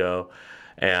 years ago.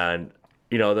 And,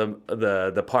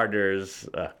 the partners,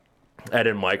 Ed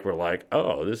and Mike, were like,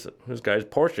 oh, this guy's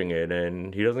portioning it,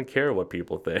 and he doesn't care what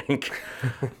people think.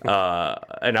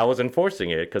 And I was enforcing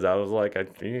it because I was like,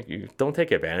 you don't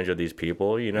take advantage of these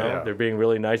people, Yeah. They're being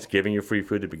really nice, giving you free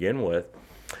food to begin with.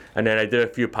 And then I did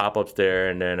a few pop-ups there,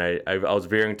 and then I was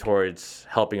veering towards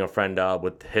helping a friend out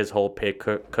with his whole pig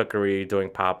cookery, doing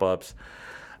pop-ups.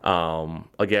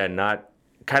 Again, not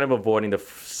kind of avoiding the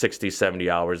 60, 70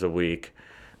 hours a week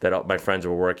that my friends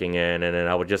were working in, and then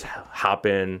I would just hop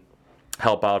in,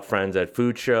 help out friends at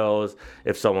food shows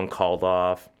if someone called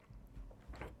off.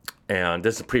 And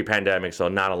this is pre-pandemic, so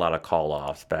not a lot of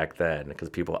call-offs back then because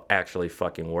people actually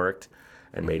fucking worked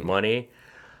and made money.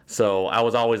 So I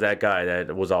was always that guy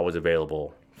that was always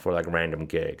available for like random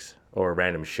gigs or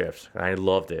random shifts. And I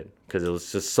loved it because it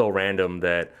was just so random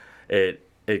that it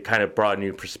kind of brought a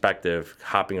new perspective,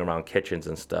 hopping around kitchens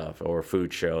and stuff or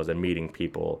food shows and meeting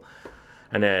people.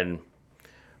 And then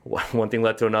one thing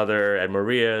led to another. At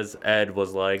Maria's, Ed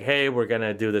was like, hey, we're going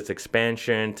to do this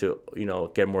expansion to,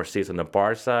 get more seats on the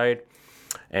bar side.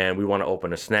 And we want to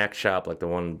open a snack shop like the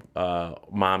one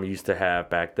Mom used to have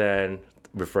back then,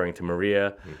 referring to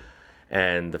Maria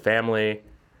and the family.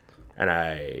 And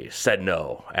I said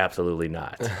no, absolutely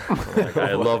not.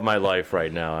 I love my life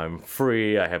right now. I'm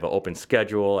free. I have an open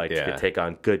schedule. I could take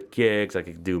on good gigs. I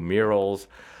could do murals.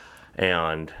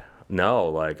 And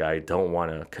no, I don't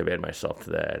want to commit myself to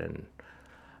that. And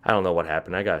I don't know what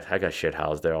happened. I got shit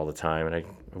housed there all the time, and I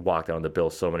walked down the bill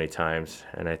so many times.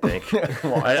 And I think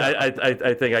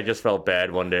I think I just felt bad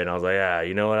one day, and I was like,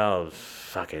 you know what?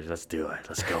 Fuck it, let's do it.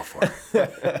 Let's go for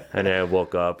it. And then I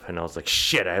woke up, and I was like,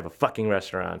 shit, I have a fucking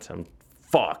restaurant. I'm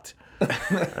fucked.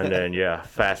 And then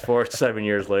fast forward 7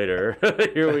 years later,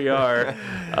 here we are.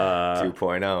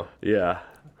 2.0.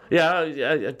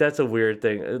 Yeah, that's a weird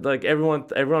thing. Like everyone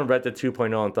read the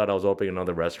 2.0 and thought I was opening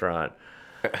another restaurant.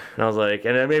 And I was like,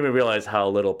 and it made me realize how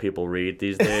little people read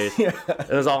these days.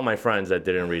 It was all my friends that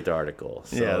didn't read the article.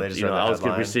 So, they just read the I was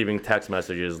headline. receiving text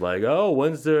messages like, "Oh,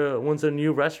 when's the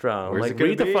new restaurant?" I'm Where's like, it gonna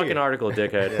read the be? fucking article,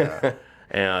 dickhead.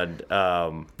 And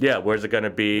where's it gonna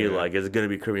be? Like, is it gonna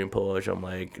be Korean Polish? I'm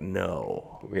like,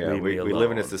 no. Yeah, leave me we live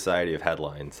in a alone. society of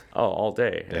headlines. Oh, all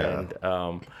day. Yeah.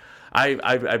 And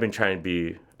I've been trying to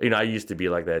be, I used to be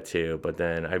like that too, but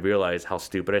then I realized how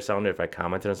stupid I sounded if I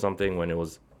commented on something when it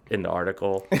was in the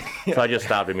article. So I just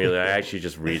stopped immediately. I actually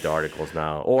just read the articles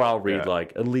now. Or I'll read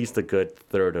like at least a good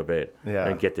third of it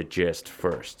and get the gist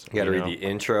first. You got to read the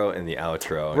intro and the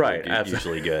outro. Right. You're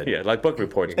usually good. Yeah, like book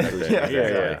reports.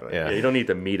 Yeah. You don't need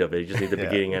the meat of it. You just need the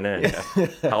beginning and end.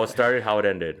 How it started, how it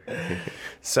ended.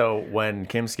 So when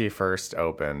Kimski first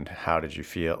opened, how did you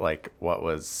feel? Like,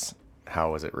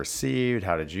 how was it received?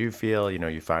 How did you feel?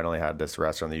 You finally had this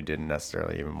restaurant that you didn't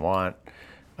necessarily even want.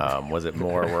 Was it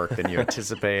more work than you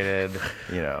anticipated?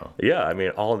 Yeah, I mean,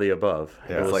 all of the above.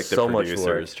 Yeah. It was Like the so much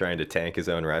producers work. trying to tank his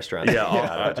own restaurant.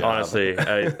 Yeah, honestly,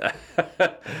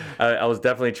 I was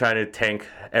definitely trying to tank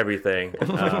everything,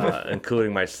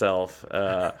 including myself.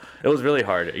 It was really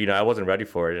hard. I wasn't ready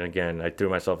for it. And again, I threw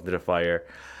myself into the fire.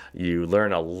 You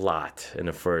learn a lot in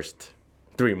the first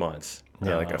 3 months.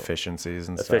 Yeah, like efficiencies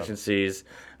and stuff. Efficiencies,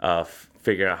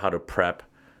 figuring out how to prep,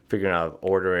 figuring out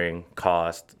ordering,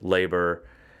 cost, labor,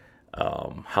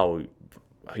 how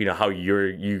you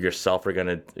yourself are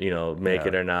gonna make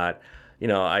it or not.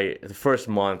 The first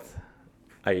month,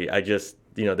 I just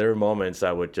there were moments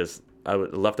I would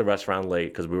left the restaurant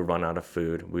late because we were running out of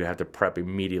food. We had to prep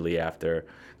immediately after.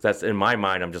 That's in my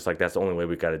mind. I'm just like, that's the only way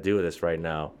we got to do this right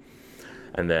now.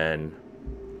 And then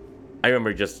I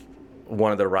remember just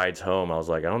one of the rides home, I was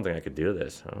like, I don't think I could do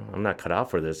this. I'm not cut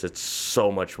out for this. It's so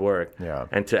much work. Yeah.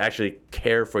 And to actually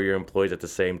care for your employees at the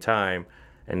same time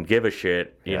and give a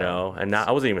shit, and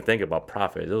I wasn't even thinking about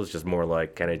profit. It was just more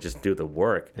like, can I just do the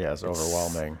work? Yeah, it's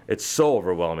overwhelming. It's so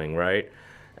overwhelming, right?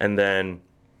 And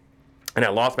I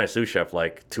lost my sous chef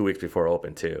like 2 weeks before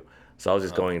open too. So I was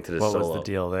just going into this solo. What was the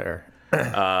deal there?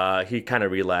 He kind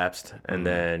of relapsed and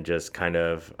then just kind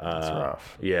of It's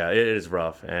rough. Yeah, it is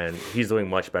rough, and he's doing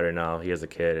much better now. He has a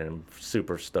kid, and I'm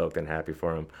super stoked and happy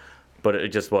for him. But it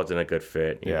just wasn't a good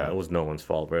fit. It was no one's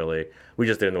fault really. We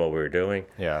just didn't know what we were doing.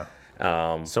 Yeah.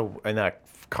 So in that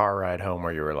car ride home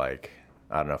where you were like,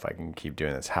 I don't know if I can keep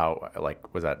doing this. How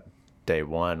was that day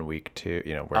 1, week 2?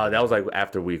 That was like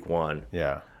after week 1.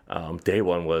 Yeah. Day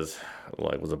 1 was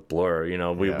a blur.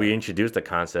 We introduced a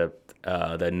concept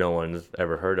that no one's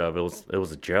ever heard of. It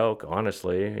was a joke,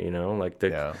 honestly.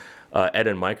 Ed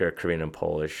and Mike are Korean and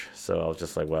Polish, so I was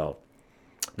just like, well,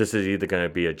 this is either gonna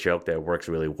be a joke that works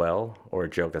really well or a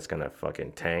joke that's gonna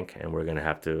fucking tank, and we're gonna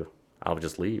have to. I'll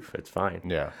just leave. It's fine.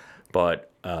 Yeah.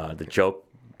 But the joke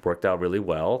worked out really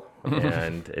well,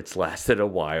 and it's lasted a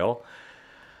while.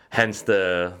 Hence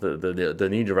the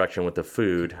new direction with the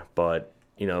food, but.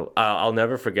 I'll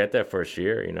never forget that first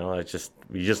year. You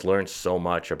just learn so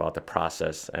much about the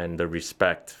process and the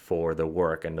respect for the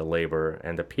work and the labor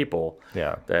and the people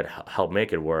that help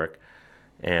make it work.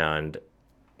 And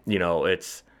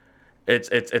it's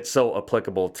so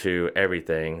applicable to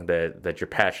everything that you're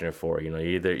passionate for. You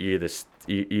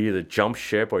either jump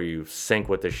ship or you sink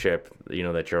with the ship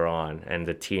that you're on and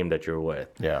the team that you're with.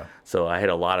 Yeah. So I had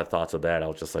a lot of thoughts of that. I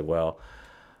was just like, well,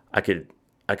 I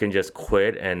can just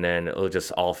quit and then it'll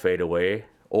just all fade away,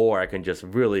 or I can just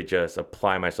really just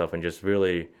apply myself and just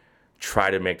really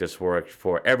try to make this work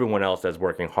for everyone else that's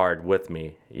working hard with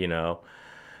me,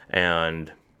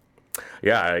 And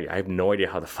I have no idea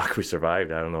how the fuck we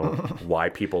survived. I don't know why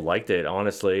people liked it.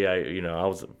 Honestly, I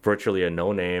was virtually a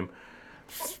no-name.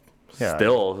 Yeah.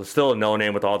 Still a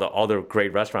no-name with all the other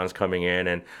great restaurants coming in.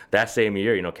 And that same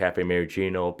year, Cafe Mary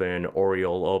Jean opened,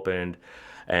 Oriole opened.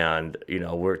 And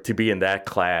we're to be in that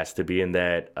class, to be in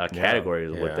that category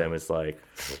with them, it's like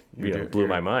blew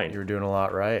my mind. You were doing a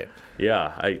lot right.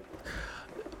 Yeah,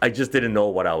 I just didn't know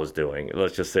what I was doing.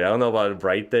 Let's just say I don't know about the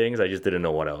right things. I just didn't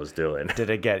know what I was doing. Did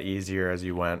it get easier as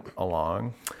you went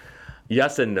along?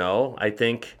 Yes and no. I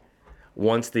think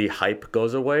once the hype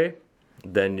goes away,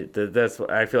 then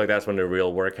I feel like that's when the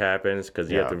real work happens, because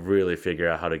you have to really figure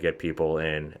out how to get people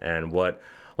in and what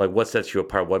sets you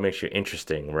apart, what makes you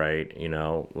interesting, right?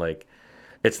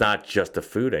 It's not just the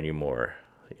food anymore.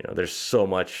 There's so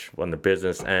much on the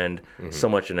business end, so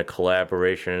much in the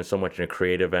collaboration, so much in the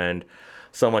creative end,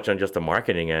 so much on just the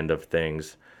marketing end of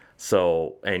things.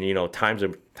 So, and times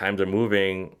are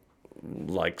moving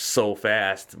like so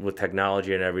fast with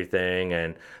technology and everything,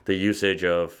 and the usage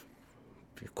of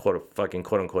quote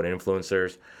unquote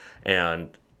influencers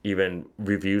and even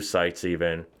review sites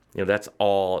even. That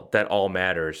all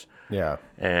matters. Yeah.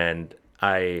 And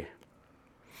I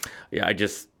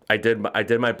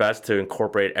did my best to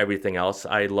incorporate everything else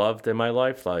I loved in my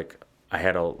life. Like I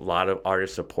had a lot of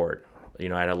artist support. I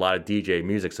had a lot of DJ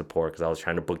music support because I was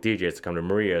trying to book DJs to come to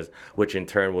Maria's, which in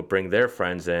turn would bring their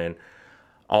friends in.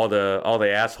 All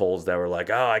the assholes that were like,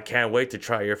 "Oh, I can't wait to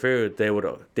try your food." They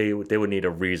would need a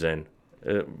reason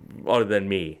other than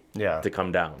me to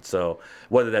come down. So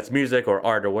whether that's music or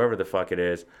art or whatever the fuck it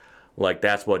is, like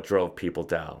that's what drove people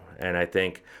down. And I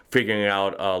think figuring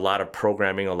out a lot of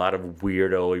programming, a lot of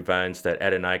weirdo events that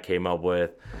Ed and I came up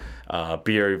with,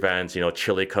 beer events,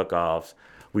 chili cook-offs.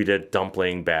 We did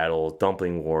dumpling battles,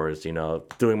 dumpling wars,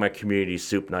 doing my community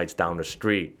soup nights down the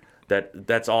street.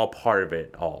 That's all part of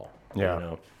it all.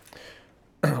 Yeah.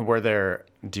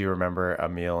 Do you remember a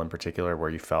meal in particular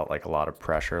where you felt like a lot of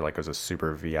pressure, like it was a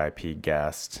super VIP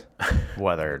guest,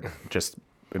 whether just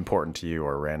important to you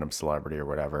or a random celebrity or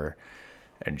whatever,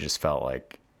 and just felt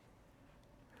like,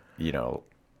 a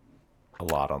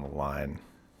lot on the line?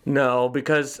 No,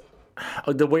 because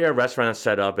the way our restaurant is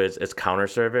set up is it's counter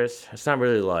service. It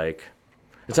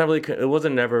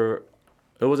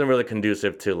wasn't really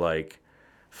conducive to like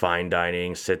fine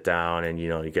dining, sit down, and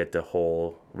you get the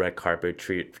whole red carpet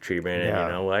treatment.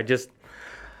 Yeah.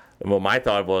 And my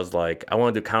thought was like, I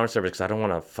want to do counter service because I don't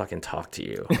want to fucking talk to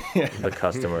you, the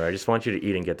customer. I just want you to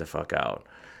eat and get the fuck out.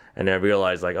 And then I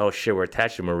realized like, oh shit, we're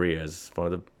attached to Maria's, one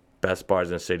of the best bars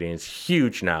in the city, and it's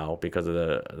huge now because of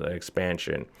the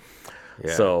expansion.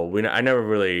 Yeah. So I never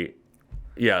really.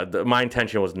 Yeah, my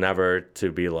intention was never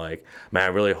to be like, man, I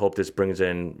really hope this brings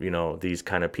in, these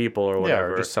kind of people or whatever.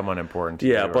 Yeah, or just someone important to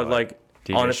you. Yeah, but like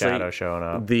DJ honestly, Shadow showing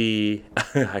up.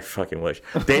 I fucking wish.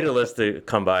 Daedalus to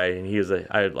come by, and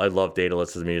I love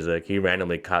Daedalus's music. He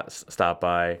randomly stopped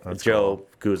by. That's Joe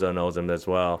Guzzo knows him as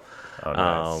well. Oh,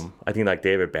 nice. I think like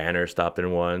David Banner stopped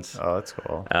in once. Oh, that's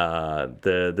cool.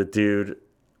 The dude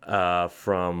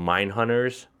from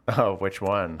Mindhunters. Oh, which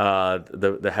one?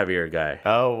 The heavier guy.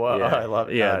 Oh, wow. Yeah. I love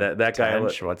that guy.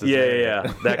 Tench, what's his name?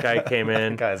 Yeah. That guy came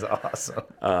in. That guy's awesome.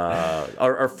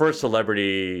 Our first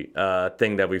celebrity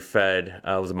thing that we fed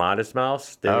was Modest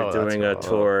Mouse. They were doing a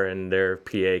tour, and their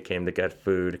PA came to get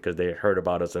food because they heard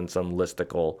about us in some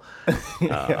listicle.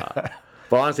 But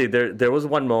honestly, there was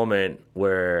one moment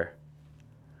where,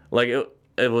 like,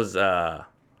 it was there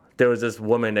was this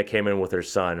woman that came in with her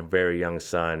son, a very young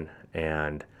son,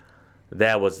 and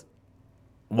that was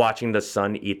watching the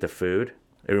son eat the food.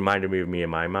 It reminded me of me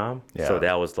and my mom. Yeah. So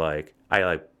that was like, I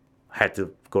like had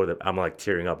to go to I'm like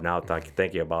tearing up now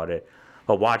thinking about it.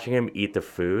 But watching him eat the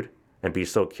food and be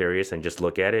so curious and just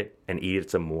look at it and eat it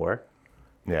some more.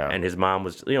 Yeah. And his mom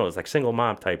was, it was like single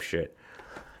mom type shit.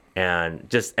 And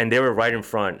they were right in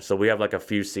front. So we have like a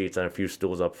few seats and a few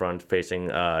stools up front facing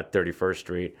 31st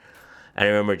Street. And I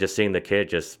remember just seeing the kid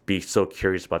just be so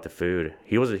curious about the food.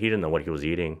 He didn't know what he was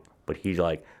eating, but he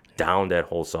like downed that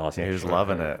whole sausage. He was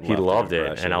loving it. He loved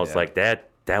it. And I was like, that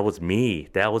was me.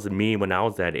 That was me when I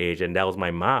was that age. And that was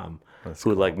my mom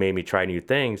who like made me try new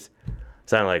things.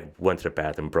 So I like went to the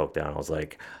bathroom, broke down. I was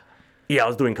like, yeah, I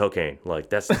was doing cocaine. Like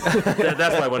that's why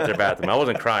I went to the bathroom. I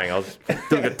wasn't crying. I was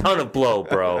doing a ton of blow,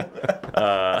 bro.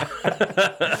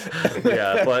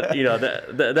 Yeah, but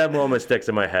that moment sticks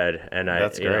in my head, and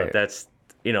That's great.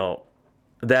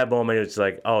 That moment is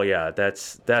like, oh yeah,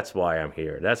 that's why I'm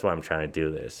here. That's why I'm trying to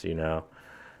do this,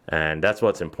 and that's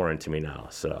what's important to me now.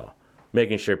 So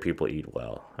making sure people eat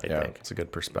well, I think. It's a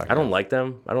good perspective. I don't like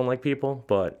them. I don't like people,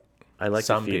 but I like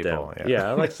Some to feed people, them. yeah.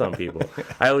 I like some people.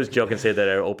 I always joke and say that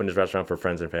I opened this restaurant for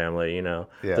friends and family. Yeah.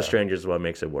 The strangers is what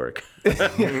makes it work.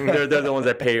 they're the ones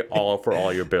that pay for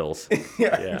all your bills.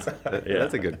 Yeah.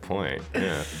 That's a good point.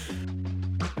 Yeah.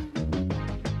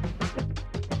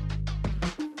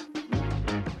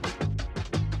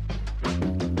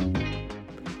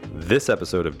 This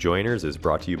episode of Joiners is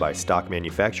brought to you by Stock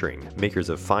Manufacturing, makers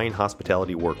of fine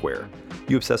hospitality workwear.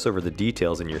 You obsess over the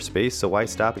details in your space, so why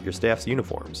stop at your staff's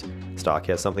uniforms? Stock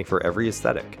has something for every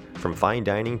aesthetic. From fine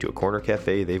dining to a corner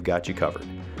cafe, they've got you covered.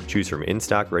 Choose from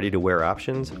in-stock, ready-to-wear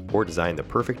options, or design the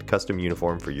perfect custom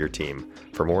uniform for your team.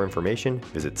 For more information,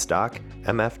 visit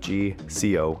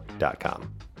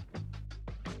stockmfgco.com.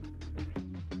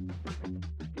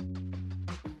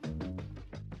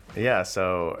 Yeah,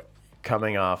 so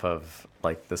coming off of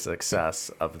like the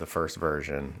success of the first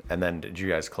version, and then did you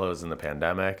guys close in the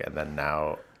pandemic, and then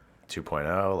now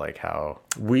 2.0, like how?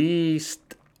 We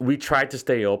tried to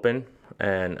stay open,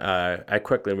 and I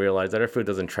quickly realized that our food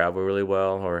doesn't travel really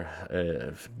well, or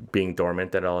being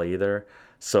dormant at all either.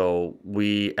 So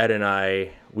Ed and I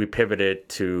pivoted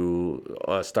to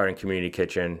starting community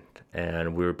kitchen,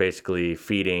 and we were basically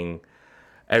feeding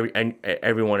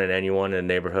everyone and anyone in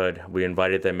the neighborhood. We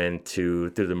invited them in through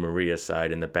the Maria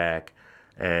side in the back,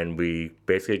 and we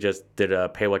basically just did a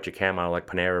pay what you can model like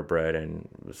Panera Bread,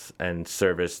 and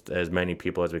serviced as many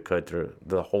people as we could through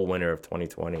the whole winter of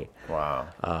 2020. Wow.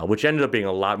 Which ended up being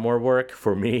a lot more work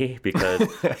for me because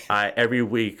every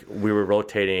week we were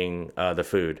rotating the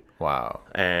food. Wow.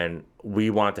 And we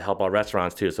wanted to help our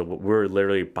restaurants too, so we're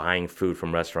literally buying food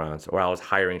from restaurants, or I was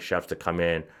hiring chefs to come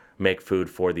in, make food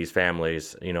for these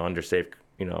families, under safe,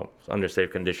 under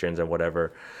safe conditions and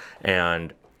whatever.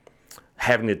 And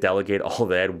having to delegate all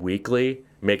that weekly,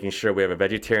 making sure we have a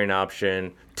vegetarian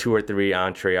option, 2 or 3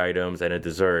 entree items, and a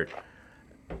dessert.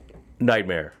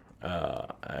 Nightmare.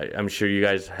 I'm sure you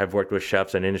guys have worked with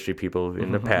chefs and industry people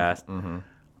in the past.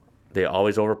 They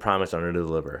always overpromise,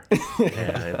 underdeliver.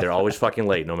 And they're always fucking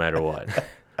late no matter what.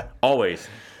 Always.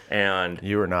 And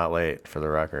You were not late, for the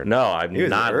record. no, I'm was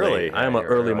not early. late. I'm an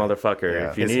you're early early. motherfucker.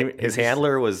 Yeah. If you need, His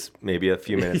handler was maybe a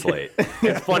few minutes late.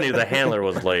 it's funny, the handler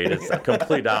was late. It's a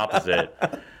complete opposite.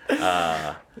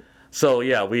 So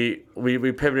yeah, we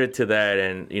pivoted to that,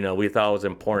 and we thought it was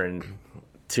important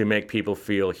to make people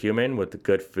feel human with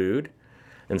good food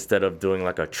instead of doing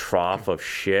like a trough of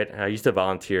shit. I used to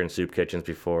volunteer in soup kitchens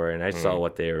before, and I saw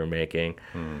what they were making.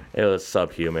 It was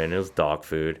subhuman. It was dog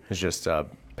food. It's just a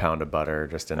pound of butter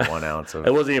just in 1 ounce of...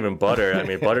 It wasn't even butter. I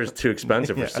mean, butter's too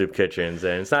expensive for soup kitchens,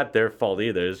 and it's not their fault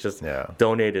either. It's just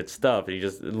donated stuff. You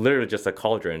just literally just a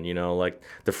cauldron, like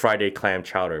the Friday clam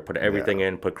chowder. Put everything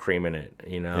in, put cream in it,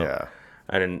 Yeah.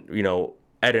 And then,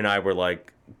 Ed and I were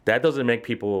like, that doesn't make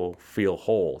people feel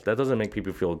whole. That doesn't make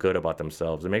people feel good about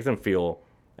themselves. It makes them feel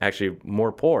actually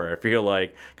more poor. I feel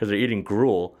like because they're eating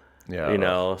gruel,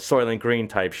 Soylent Green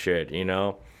type shit,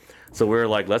 So we were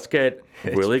like, let's get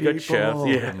really good chefs.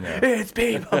 Yeah. It's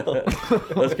people.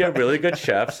 Let's get really good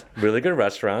chefs, really good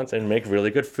restaurants, and make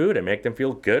really good food and make them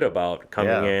feel good about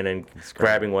coming in and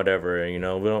grabbing whatever. We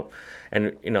don't.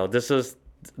 And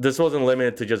this wasn't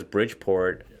limited to just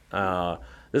Bridgeport.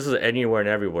 This is anywhere and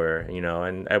everywhere.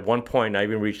 And at one point, I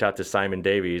even reached out to Simon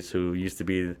Davies, who used to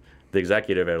be the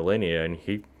executive at Alinea, and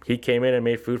he came in and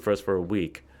made food for us for a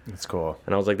week. That's cool.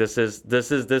 And I was like, this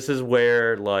is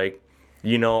where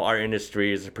our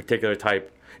industry is a particular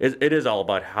type. It is all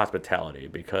about hospitality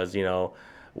because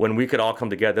when we could all come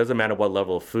together, it doesn't matter what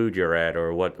level of food you're at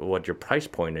or what your price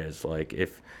point is. Like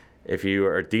if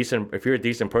you're a decent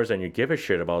person and you give a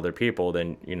shit about other people,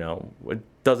 then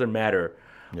it doesn't matter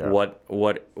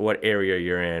what area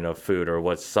you're in of food or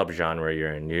what subgenre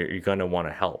you're in. You're gonna want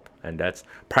to help, and that's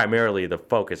primarily the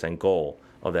focus and goal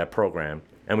of that program.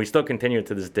 And we still continue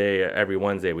to this day. Every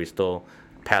Wednesday, we still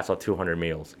pass out 200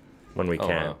 meals when we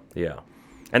can. Wow. Yeah,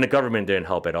 and the government didn't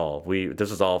help at all. This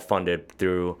was all funded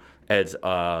through Ed's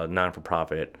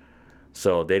non-for-profit,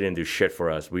 so they didn't do shit for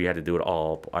us. We had to do it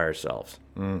all by ourselves.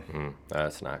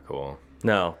 That's not cool.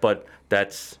 No, but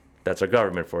that's our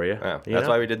government for you. Yeah, that's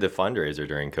why we did the fundraiser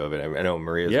during COVID. I know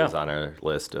Maria's was on our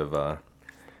list of.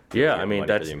 I mean money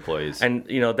that's for the employees. and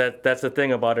that's the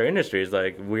thing about our industry is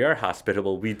like we are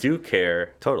hospitable. We do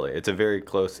care. Totally, it's a very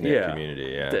close knit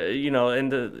community. Yeah,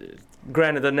 And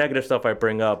granted, the negative stuff I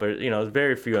bring up, it's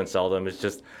very few and seldom. It's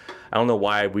just I don't know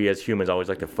why we as humans always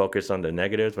like to focus on the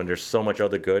negatives when there's so much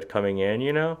other good coming in.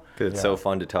 Because it's so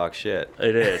fun to talk shit.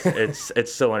 It is.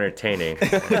 It's so entertaining.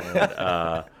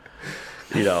 And,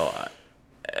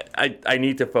 I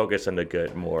need to focus on the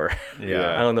good more.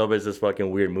 Yeah. I don't know if it's this fucking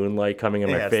weird moonlight coming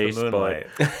in my it's face, the moonlight.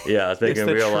 but it's making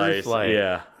me realize. Truth light.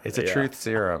 Yeah, It's a truth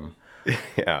serum.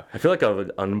 Yeah, I feel like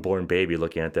an unborn baby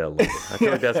looking at that light. I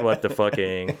feel like that's what the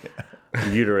fucking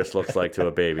uterus looks like to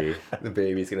a baby.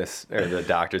 the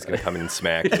doctor's gonna come in and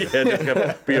smack you. Yeah, there's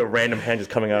gonna be a random hand just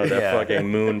coming out of that fucking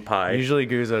moon pie. Usually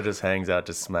Guzzo just hangs out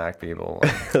to smack people.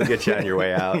 He'll get you on your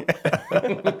way out.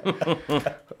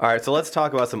 All right, so let's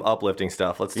talk about some uplifting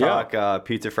stuff. Let's talk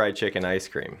pizza, fried chicken, ice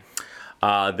cream.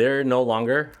 They're no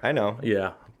longer. I know.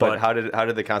 Yeah. But how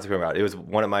did the concept come about? It was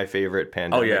one of my favorite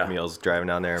pandemic meals. Driving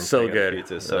down there and so picking up good.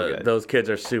 Pizza, so good. Those kids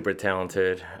are super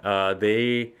talented.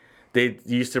 They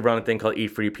used to run a thing called Eat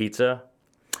Free Pizza,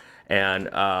 and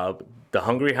the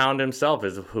Hungry Hound himself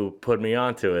is who put me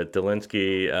onto it.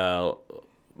 Delinsky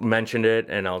mentioned it,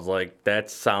 and I was like,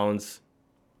 that sounds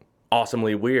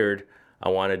awesomely weird. I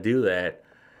want to do that.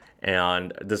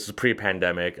 And this is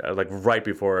pre-pandemic, like right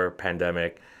before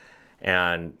pandemic,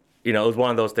 and it was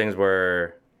one of those things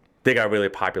where they got really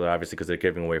popular, obviously, because they're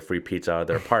giving away free pizza out of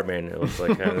their apartment. It was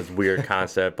like kind of this weird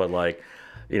concept, but like,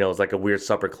 it was like a weird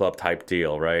supper club type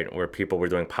deal, right? Where people were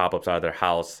doing pop-ups out of their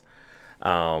house.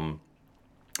 So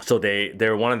they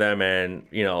were one of them, and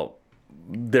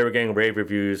they were getting rave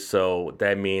reviews. So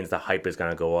that means the hype is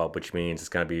gonna go up, which means it's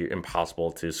gonna be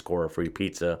impossible to score a free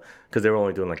pizza because they were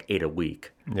only doing like 8 a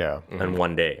week. Yeah. In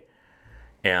one day,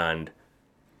 and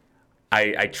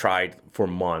I tried for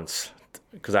months.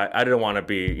 Because I didn't want to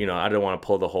be, I didn't want to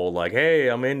pull the whole like, hey,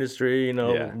 I'm industry,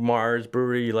 Mars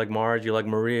Brewery, you like Mars, you like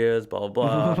Maria's, blah,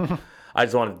 blah, blah. I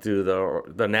just wanted to do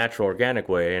the natural, organic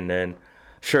way. And then,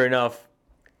 sure enough,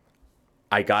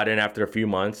 I got in after a few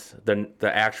months, the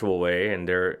actual way.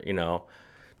 And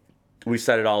we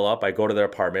set it all up. I go to their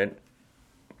apartment.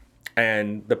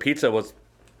 And the pizza was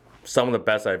some of the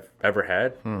best I've ever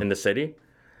had in the city.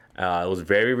 It was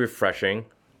very refreshing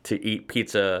to eat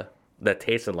pizza that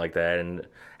tasted like that and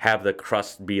have the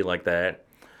crust be like that.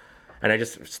 And I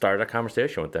just started a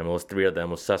conversation with them. It was 3 of them.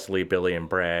 It was Cecily, Billy, and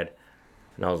Brad.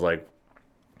 And I was like,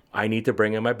 I need to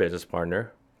bring in my business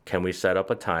partner. Can we set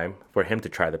up a time for him to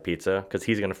try the pizza? Because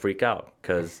he's going to freak out.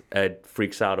 Because Ed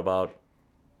freaks out about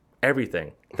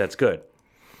everything that's good.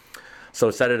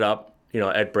 So set it up. You know,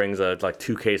 Ed brings like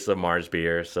 2 cases of Mars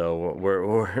beer. So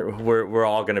we're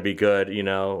all going to be good, you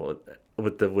know,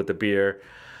 with the beer.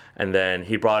 And then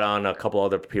he brought on a couple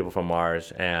other people from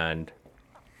Mars. And,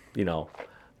 you know,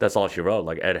 that's all she wrote.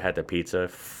 Like, Ed had the pizza,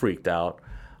 freaked out.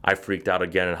 I freaked out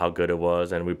again at how good it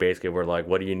was. And we basically were like,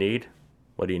 what do you need?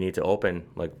 What do you need to open?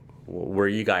 Like, where are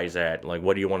you guys at? Like,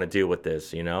 what do you want to do with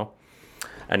this, you know?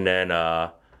 And then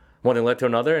one thing led to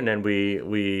another. And then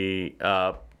we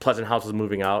Pleasant House was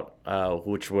moving out,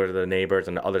 which were the neighbors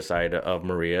on the other side of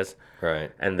Maria's.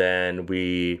 Right. And then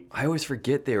I always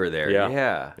forget they were there.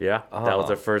 Yeah. That was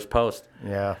their first post.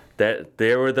 Yeah. That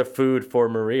they were the food for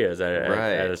Maria's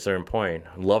at a certain point.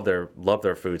 Love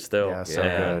their food still. Yeah,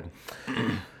 so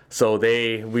good. So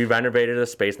we renovated a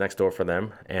space next door for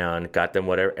them and got them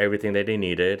everything that they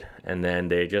needed, and then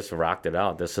they just rocked it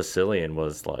out. The Sicilian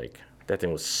was like, that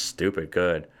thing was stupid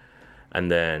good. And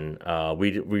then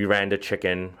we ran the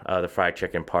chicken, the fried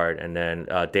chicken part, and then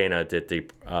Dana did the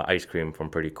ice cream from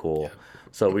Pretty Cool. Yeah.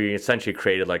 So we essentially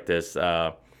created like this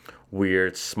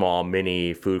weird, small,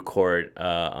 mini food court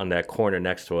on that corner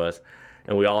next to us.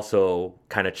 And we also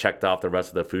kind of checked off the rest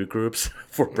of the food groups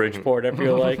for Bridgeport, I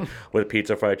feel like, with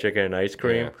pizza, fried chicken, and ice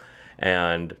cream.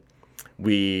 Yeah. And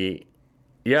it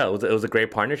was a great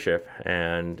partnership,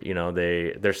 and you know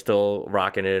they're still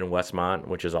rocking it in Westmont,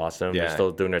 which is awesome. Yeah. They're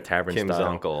still doing their tavern Kim's style.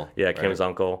 uncle. Yeah, Kim's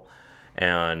uncle,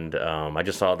 and I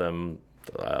just saw them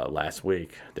last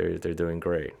week. They're doing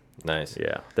great. Nice.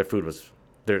 Yeah, their food was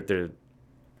their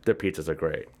pizzas are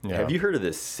great. Yeah. Have you heard of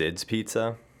this Sid's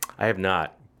Pizza? I have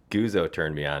not. Guzzo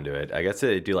turned me on to it. I guess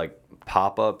they do like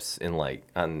pop-ups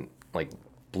on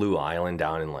Blue Island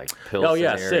down in like Pilsen. Oh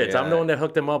yeah, Sid's. I'm the one that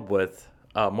hooked them up with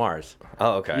Mars.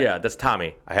 Oh, okay. Yeah, that's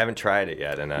Tommy. I haven't tried it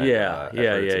yet, and I've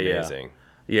heard it's amazing.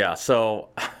 Yeah, so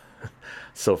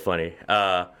funny.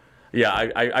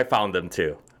 I found them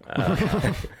too.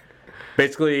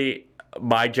 Basically,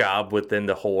 my job within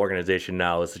the whole organization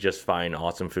now is to just find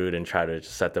awesome food and try to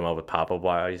just set them up with pop-up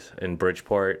wise in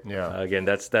Bridgeport. Yeah. Again,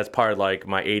 that's part of like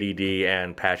my ADD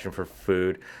and passion for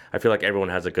food. I feel like everyone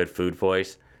has a good food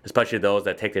voice, especially those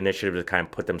that take the initiative to kind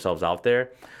of put themselves out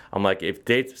there. I'm like,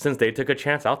 since they took a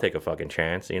chance, I'll take a fucking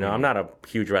chance. You know, I'm not a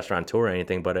huge restaurateur or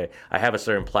anything, but I have a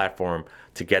certain platform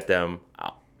to get them,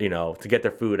 you know, to get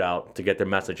their food out, to get their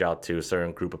message out to a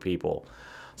certain group of people.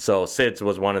 So Sid's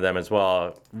was one of them as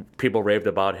well. People raved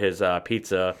about his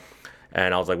pizza,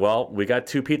 and I was like, well, we got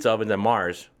 2 pizza ovens at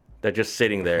Mars. They're just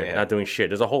sitting there, not doing shit.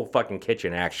 There's a whole fucking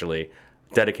kitchen, actually,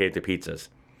 dedicated to pizzas.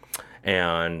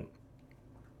 And,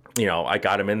 you know, I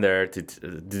got him in there to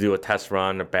do a test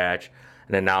run, a batch,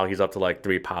 and then now he's up to like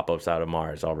 3 pop-ups out of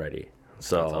Mars already.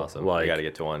 So, that's awesome. Like, you got to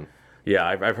get to one. Yeah,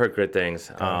 I've heard good things.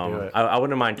 I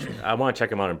wouldn't mind. I want to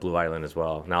check him out in Blue Island as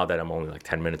well, now that I'm only like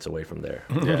 10 minutes away from there.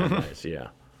 Yeah, nice, yeah.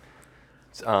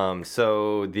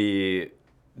 So the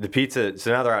pizza.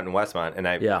 So now they're out in Westmont, and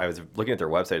I was looking at their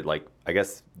website. Like, I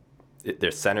guess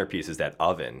their centerpiece is that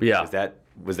oven. Yeah.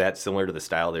 Was that similar to the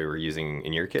style they were using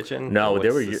in your kitchen? No, they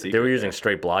were using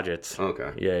straight blodgett's.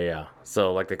 Okay. Yeah.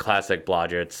 So like the classic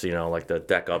blodgett's, you know, like the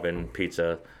deck oven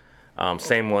pizza.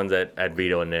 Same ones at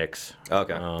Vito and Nick's.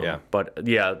 Okay. Yeah. But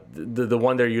yeah, the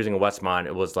one they're using in Westmont,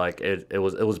 it was like it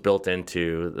was built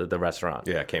into the restaurant.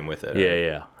 Yeah, it came with it.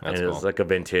 Yeah. That's and it cool. was like a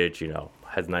vintage, you know,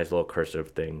 has a nice little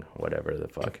cursive thing, whatever the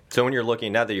fuck. So when you're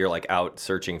looking, now that you're like out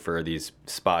searching for these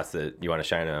spots that you want to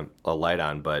shine a light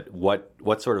on, but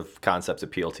what sort of concepts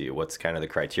appeal to you? What's kind of the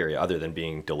criteria other than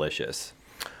being delicious?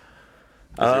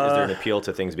 Is there an appeal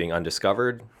to things being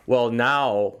undiscovered? Well,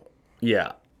 now,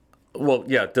 yeah. Well,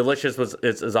 yeah, delicious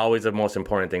is always the most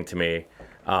important thing to me.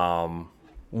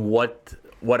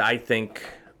 What I think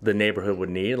the neighborhood would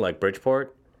need, like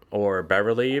Bridgeport or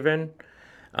Beverly even,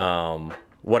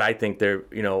 what I think they're,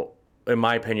 you know, in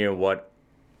my opinion,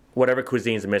 whatever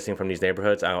cuisine is missing from these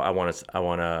neighborhoods, I want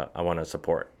to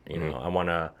support. You know, I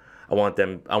want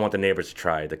the neighbors to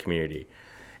try, the community.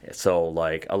 So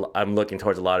like I'm looking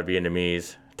towards a lot of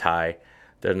Vietnamese, Thai.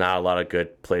 There's not a lot of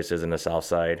good places in the South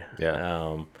Side.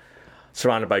 Yeah.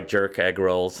 Surrounded by jerk egg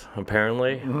rolls,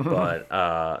 apparently, but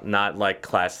not like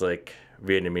classic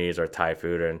Vietnamese or Thai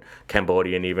food, and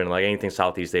Cambodian even, like anything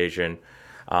Southeast Asian.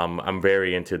 I'm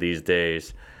very into these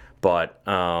days, but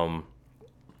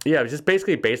Yeah, just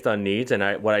basically based on needs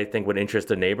and what I think would interest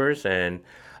the neighbors and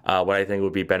what I think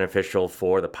would be beneficial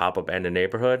for the pop-up and the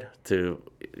neighborhood to,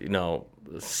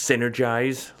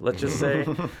 synergize, let's just say,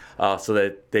 so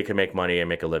that they can make money and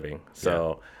make a living.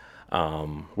 So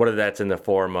whether that's in the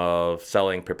form of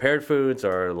selling prepared foods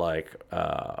or like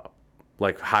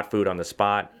hot food on the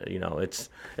spot,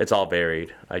 it's all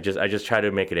varied. I just try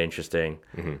to make it interesting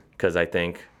because I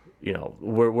think,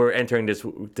 we're entering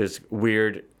this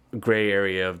weird gray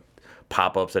area of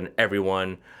pop-ups and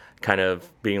everyone kind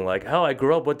of being like, oh, I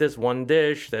grew up with this one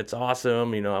dish that's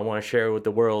awesome, I want to share it with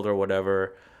the world or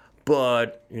whatever,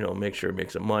 but make sure it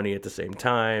makes some money at the same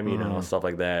time, stuff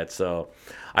like that. So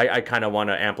I kind of want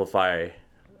to amplify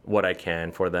what I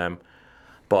can for them.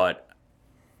 But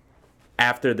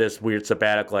after this weird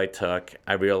sabbatical I took,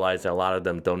 I realized that a lot of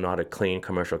them don't know how to clean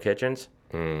commercial kitchens,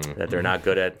 that they're not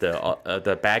good at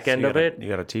the back end of it. You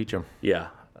got to teach them. Yeah.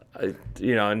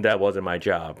 And that wasn't my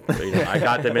job. I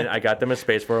got them in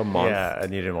space for a month. Yeah,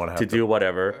 and you didn't want to have to do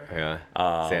whatever.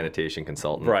 Yeah. Sanitation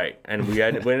consultant. Right. And we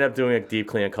ended up doing a deep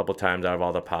clean a couple times out of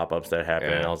all the pop-ups that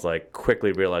happened. And I was like,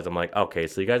 quickly realized, I'm like, okay,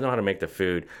 so you guys know how to make the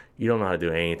food. You don't know how to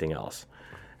do anything else,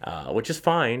 which is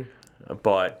fine.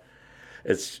 But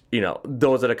it's,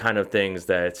 those are the kind of things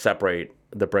that separate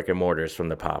the brick and mortars from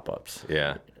the pop-ups.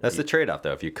 Yeah. That's the trade-off,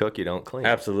 though. If you cook, you don't clean.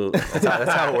 Absolutely. That's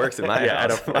how it works in my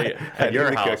house. At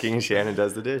your house. Cooking, Shannon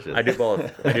does the dishes. I do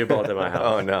both. I do both at my house.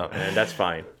 Oh, no. And that's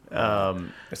fine.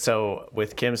 So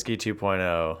with Kimski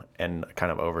 2.0 and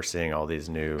kind of overseeing all these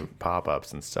new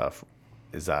pop-ups and stuff,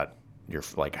 is that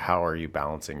how are you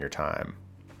balancing your time?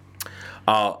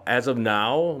 As of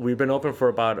now, we've been open for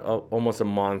about almost a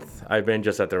month. I've been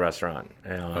just at the restaurant.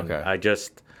 Okay.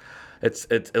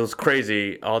 It was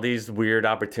crazy. All these weird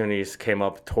opportunities came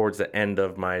up towards the end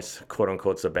of my quote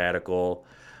unquote sabbatical.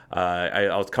 I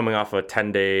was coming off a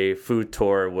 10-day food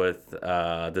tour with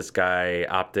this guy,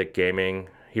 Optic Gaming.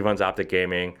 He runs Optic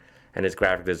Gaming, and his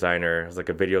graphic designer. It was like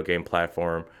a video game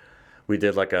platform. We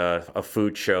did like a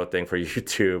food show thing for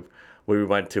YouTube. We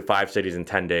went to 5 cities in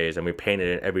 10 days, and we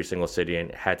painted in every single city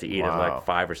and had to eat in like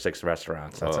 5 or 6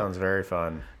 restaurants. That sounds very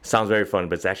fun. Sounds very fun,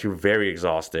 but it's actually very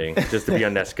exhausting just to be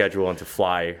on that schedule and to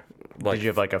fly. Did you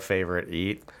have like a favorite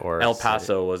eat or El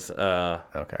Paso was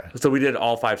okay. So we did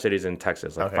all 5 cities in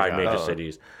Texas, like 5 major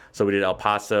cities. So we did El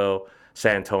Paso,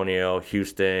 San Antonio,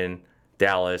 Houston,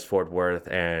 Dallas, Fort Worth,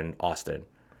 and Austin.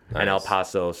 Nice. And El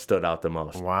Paso stood out the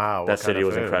most. Wow, that city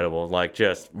was incredible. Like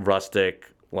just rustic.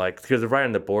 Because it's right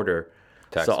on the border,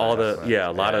 Texas, so all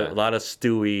a lot of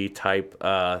stewy type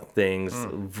things,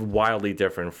 wildly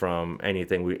different from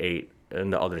anything we ate in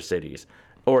the other cities,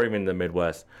 or even the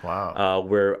Midwest. Wow.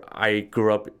 Where I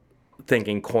grew up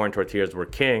thinking corn tortillas were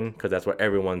king, because that's what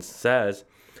everyone says.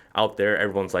 Out there,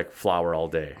 everyone's like flour all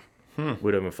day.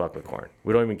 We don't even fuck with corn.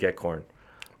 We don't even get corn.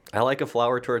 I like a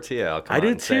flour tortilla. I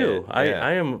do too.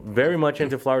 I am very much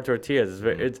into flour tortillas.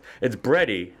 It's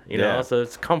bready, so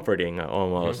it's comforting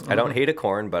almost. I don't hate a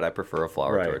corn, but I prefer a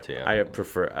flour tortilla. I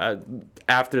prefer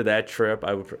after that trip,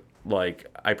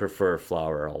 I prefer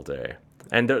flour all day.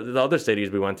 And the other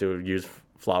cities we went to use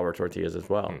flour tortillas as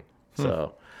well.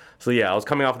 So yeah, I was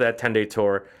coming off of that 10-day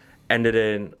tour.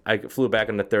 I flew back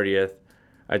on the 30th.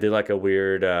 I did like a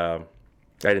weird.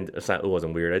 It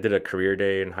wasn't weird. I did a career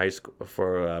day in high school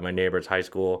for my neighbor's high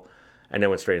school, and then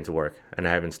went straight into work, and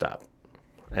I haven't stopped.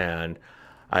 And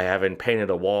I haven't painted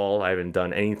a wall. I haven't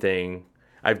done anything.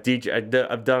 I've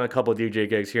done a couple of DJ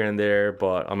gigs here and there,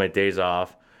 but on my days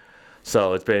off.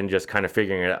 So it's been just kind of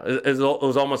figuring it out. It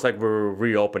was almost like we're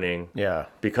reopening. Yeah.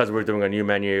 Because we're doing a new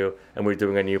menu and we're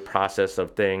doing a new process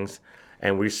of things,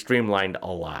 and we streamlined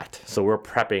a lot. So we're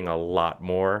prepping a lot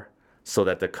more, so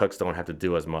that the cooks don't have to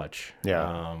do as much.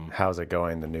 Yeah. How's it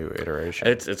going, the new iteration?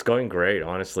 It's going great,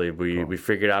 honestly. We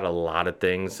figured out a lot of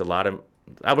things, a lot of,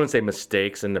 I wouldn't say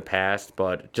mistakes in the past,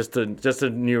 but just a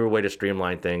newer way to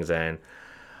streamline things and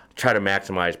try to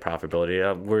maximize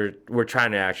profitability. We're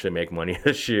trying to actually make money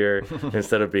this year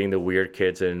instead of being the weird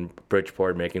kids in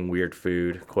Bridgeport making weird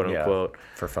food, quote unquote.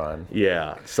 For fun.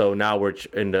 Yeah. So now we're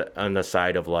on the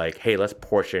side of like, hey, let's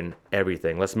portion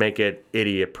everything. Let's make it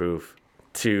idiot proof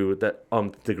to the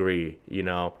degree,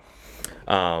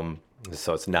 So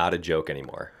it's not a joke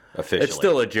anymore, officially. It's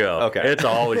still a joke. Okay. It's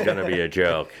always going to be a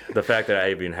joke. The fact that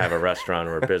I even have a restaurant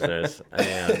or a business,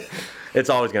 and it's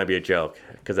always going to be a joke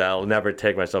because I'll never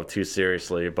take myself too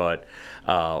seriously. But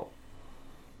there's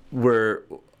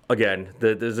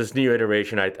this new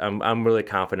iteration. I'm really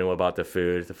confident about the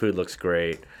food. The food looks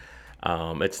great.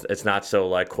 It's not so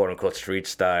like quote unquote street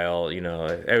style. You know,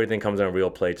 everything comes on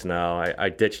real plates now. I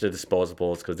ditched the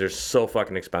disposables because they're so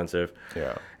fucking expensive.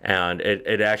 Yeah. And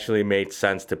it actually made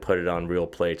sense to put it on real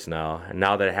plates now. And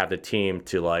now that I have the team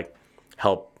to like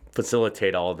help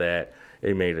facilitate all that,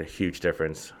 it made a huge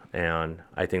difference. And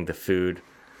I think the food,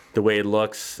 the way it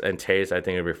looks and tastes, I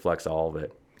think it reflects all of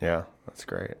it. Yeah, that's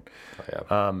great. Oh,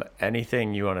 yeah.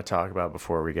 Anything you want to talk about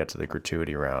before we get to the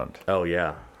gratuity round? Oh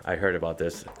yeah, I heard about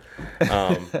this.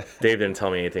 Dave didn't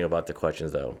tell me anything about the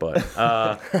questions though, but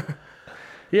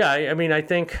yeah, I mean, I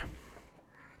think,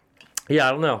 yeah,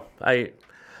 I don't know.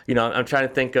 I'm trying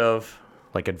to think of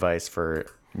Like advice for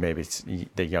maybe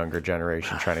the younger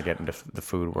generation trying to get into the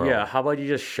food world. Yeah, how about you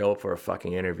just show up for a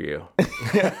fucking interview?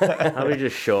 How about you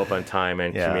just show up on time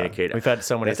and communicate? We've had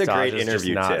so many That's a great stages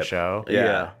interview just not tip. show.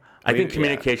 Yeah. I think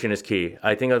communication is key.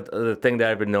 I think the thing that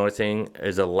I've been noticing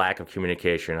is a lack of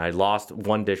communication. I lost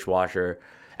one dishwasher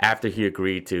after he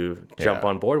agreed to jump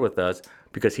on board with us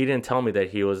because he didn't tell me that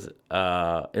he was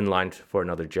in line for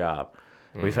another job.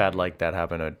 We've had like that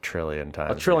happen a trillion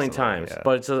times. Yeah.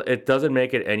 But it doesn't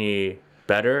make it any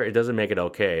better. It doesn't make it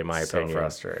okay, in my opinion. So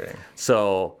frustrating.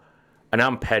 So, and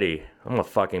I'm petty. I'm a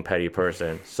fucking petty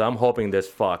person. So I'm hoping this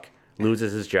fuck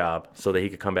loses his job so that he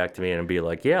could come back to me and be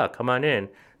like, yeah, come on in.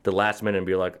 The last minute and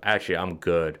be like, actually, I'm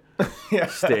good.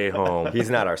 Stay home. He's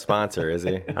not our sponsor, is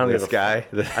he? don't This give a guy.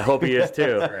 I hope he is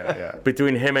too. Yeah.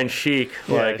 Between him and Sheik,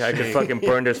 like I could fucking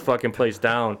burn this fucking place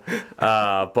down.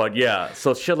 But yeah,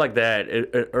 so shit like that,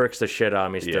 it irks the shit out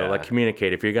of me still. Yeah. Like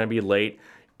communicate. If you're gonna be late,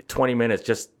 20 minutes,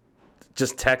 just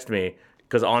text me.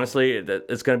 Because honestly,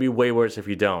 it's gonna be way worse if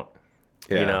you don't.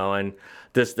 Yeah. You know, and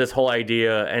this whole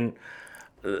idea and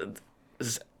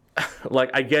like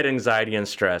I get anxiety and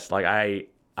stress. Like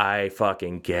I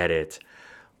fucking get it.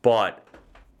 But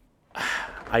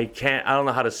I don't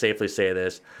know how to safely say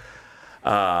this.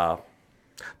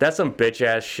 That's some bitch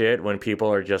ass shit when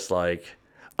people are just like,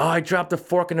 oh, I dropped the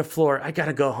fork on the floor. I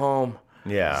gotta go home.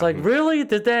 Yeah. It's like, really?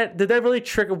 Did that really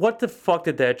trigger? What the fuck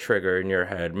did that trigger in your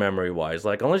head, memory wise?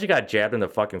 Like, unless you got jabbed in the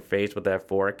fucking face with that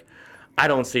fork, I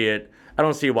don't see it. I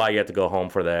don't see why you have to go home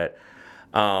for that.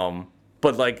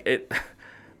 But like it.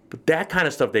 But that kind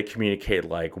of stuff they communicate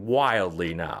like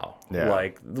wildly now. Yeah.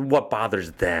 Like what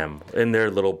bothers them in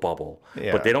their little bubble.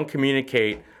 Yeah. But they don't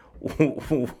communicate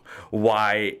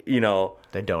why,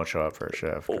 They don't show up for a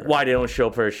shift. why they don't show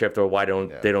up for a shift or why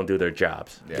they don't do their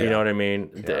jobs. Yeah. You know what I mean?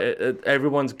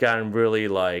 Everyone's gotten really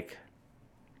like,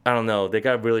 I don't know, they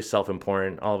got really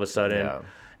self-important all of a sudden. Yeah.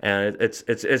 And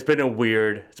it's been a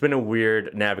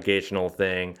weird navigational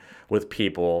thing with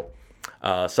people.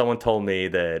 Someone told me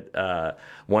that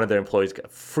one of their employees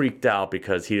got freaked out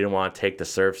because he didn't want to take the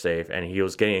serve safe, and he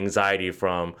was getting anxiety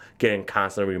from getting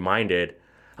constantly reminded.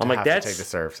 I'm like, Have to take the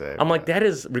serve safe. I'm like, that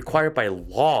is required by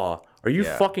law. Are you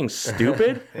fucking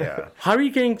stupid? Yeah. How are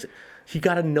you getting? He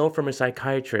got a note from a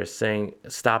psychiatrist saying,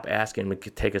 stop asking him to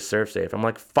take a serve safe. I'm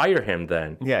like, fire him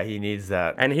then. Yeah, he needs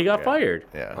that. And he got fired.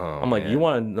 Yeah. I'm like, you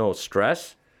want to know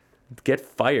stress? Get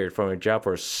fired from a job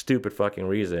for a stupid fucking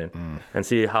reason and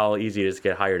see how easy it is to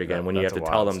get hired again when you have that's to a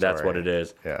tell wild them that's what story. it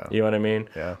is. Yeah. You know what I mean?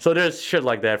 Yeah. So there's shit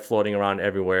like that floating around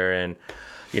everywhere. And,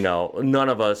 none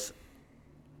of us,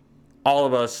 all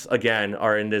of us, again,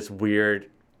 are in this weird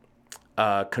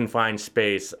confined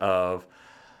space of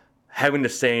having the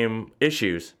same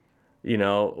issues.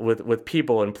 With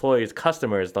people, employees,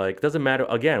 customers, like, doesn't matter.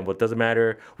 Again, what doesn't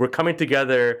matter, we're coming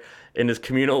together in this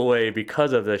communal way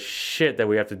because of the shit that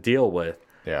we have to deal with.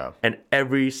 Yeah. And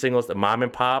every single mom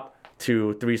and pop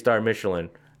to 3-star Michelin,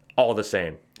 all the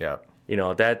same. Yeah.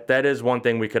 That is one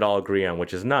thing we could all agree on,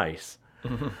 which is nice.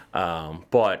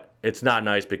 But it's not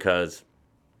nice because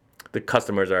the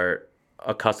customers are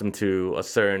accustomed to a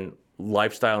certain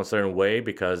lifestyle in a certain way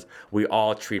because we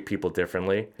all treat people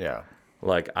differently. Yeah.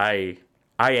 Like I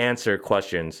answer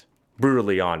questions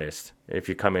brutally honest if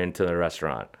you come into the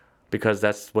restaurant because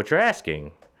that's what you're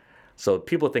asking. So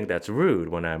people think that's rude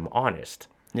when I'm honest.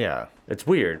 Yeah. It's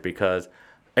weird because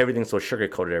everything's so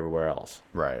sugar-coated everywhere else.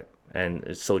 Right. And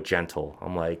it's so gentle.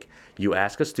 I'm like, you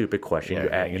ask a stupid question,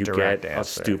 Yeah, you direct get a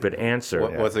answer. stupid answer.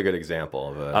 What's a good example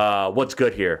of it? What's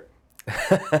good here?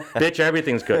 Bitch,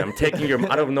 everything's good. I'm taking your.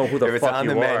 I don't know who the If it's fuck on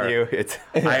you the are. menu, it's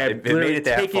I am it made literally it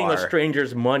that taking far. a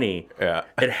stranger's money. Yeah.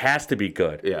 It has to be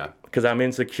good. Yeah. Because I'm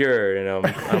insecure and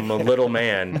I'm a little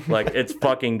man. Like, it's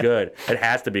fucking good. It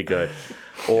has to be good.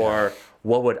 Or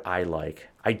what would I like?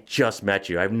 I just met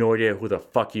you. I have no idea who the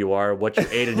fuck you are, what you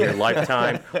ate in your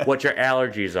lifetime, what your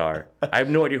allergies are. I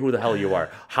have no idea who the hell you are.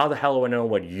 How the hell do I know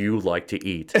what you like to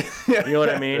eat? You know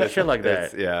what I mean? Shit like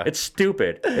that. It's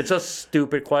stupid. It's a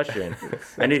stupid question.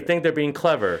 And they think they're being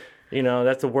clever.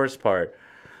 That's the worst part.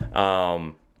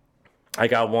 I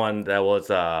got one that was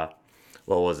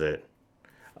what was it?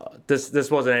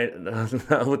 This wasn't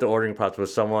with the ordering process.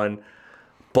 Was someone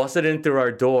busted in through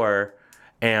our door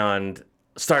and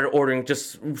started ordering,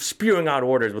 just spewing out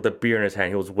orders with a beer in his hand.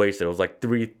 He was wasted. It was like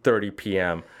 3:30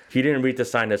 p.m. He didn't read the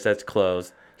sign that says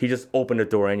closed. He just opened the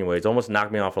door anyways. Almost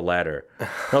knocked me off a ladder.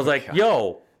 I was like,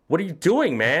 "Yo, what are you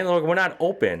doing, man? Like, we're not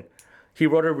open." He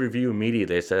wrote a review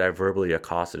immediately. They said I verbally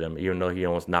accosted him, even though he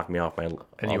almost knocked me off my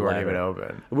And you weren't even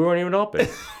open. We weren't even open.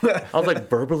 I was like,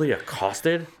 verbally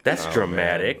accosted? That's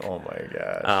dramatic. Oh my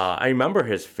gosh. I remember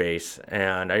his face,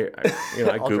 and I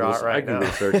draw it right now.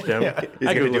 Google searched him.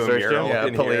 I Google searched him. Yeah,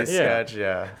 in police here. sketch.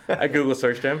 Yeah. I Google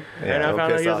searched him, and I Go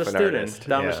found out piss he was a off an student artist.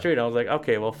 down the Yeah. street. I was like,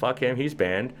 okay, well, fuck him. He's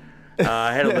banned.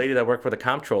 I had a lady that worked for the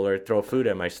comptroller throw food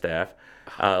at my staff.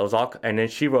 It was all, and then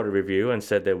she wrote a review and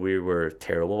said that we were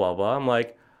terrible, blah blah. I'm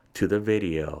like, to the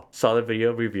video. Saw the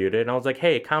video, reviewed it, and I was like,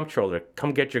 hey, comptroller,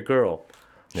 come get your girl.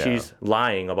 Yeah. She's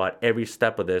lying about every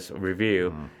step of this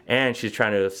review, and she's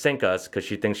trying to sink us because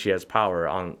she thinks she has power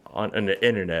on the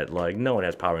internet. Like, no one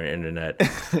has power on the internet.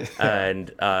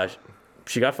 And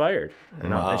she got fired.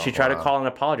 And she tried to call and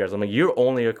apologize. I'm like, you're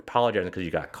only apologizing because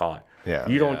you got caught. Yeah.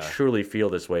 You don't truly feel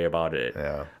this way about it.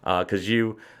 Yeah. Because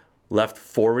you left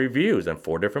 4 reviews on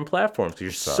 4 different platforms.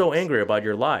 You're so angry about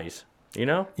your lies. You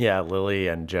know? Yeah, Lily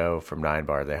and Joe from 9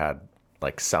 Bar, they had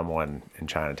like someone in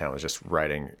Chinatown was just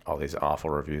writing all these awful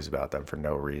reviews about them for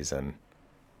no reason.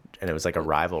 And it was like a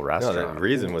rival No, restaurant. the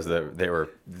reason was that they were.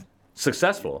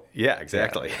 Successful. Yeah,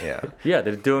 exactly. Yeah. Yeah,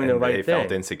 they're doing the And right they thing.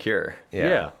 felt insecure.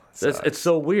 Yeah. It's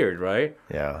so weird, right?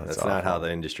 Yeah. That's not how the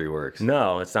industry works.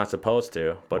 No, it's not supposed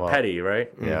to. But petty,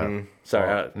 right? Yeah.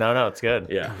 Sorry. No, it's good.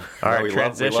 Yeah. All right, we love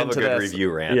transition a to good this.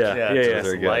 review rant. Yeah. Yeah, Yeah. just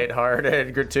Very good.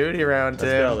 lighthearted gratuity round,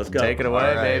 Tim. Let's go. Take it away,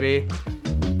 All right. baby.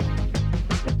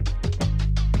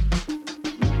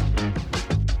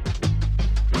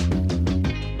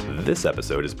 This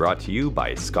episode is brought to you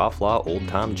by Scofflaw Old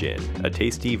Tom Gin, a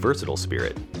tasty, versatile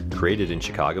spirit. Created in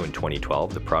Chicago in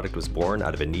 2012, the product was born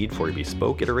out of a need for a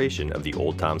bespoke iteration of the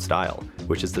Old Tom style,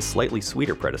 which is the slightly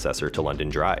sweeter predecessor to London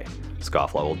Dry.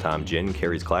 Scofflaw Old Tom Gin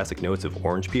carries classic notes of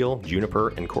orange peel, juniper,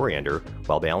 and coriander,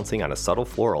 while balancing on a subtle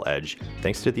floral edge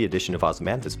thanks to the addition of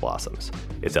osmanthus blossoms.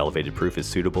 Its elevated proof is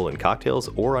suitable in cocktails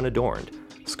or unadorned.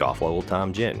 Scofflaw Old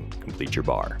Tom Gin, complete your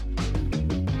bar.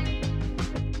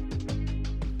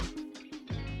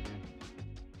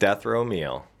 Death row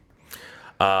meal.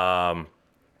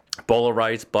 Bowl of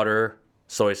rice, butter,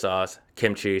 soy sauce,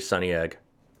 kimchi, sunny egg.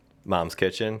 Mom's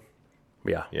Kitchen.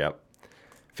 Yeah. Yep.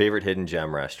 Favorite hidden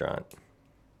gem restaurant.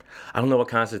 I don't know what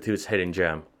constitutes hidden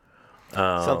gem.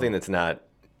 Something that's not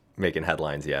making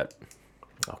headlines yet,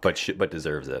 but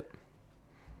deserves it.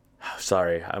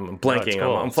 Sorry, I'm blanking.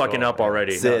 cool. I'm It's fucking cool. up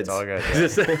already. Sid. It's all good.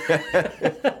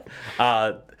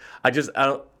 Yeah. I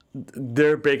don't.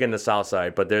 They're big in the South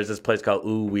Side, but there's this place called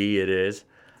Ooh Wee It Is,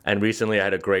 and recently I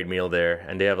had a great meal there,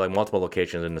 and they have like multiple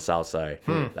locations in the South Side.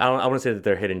 I wouldn't say that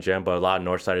they're hidden gem, but a lot of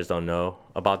Northsiders don't know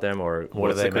about them or What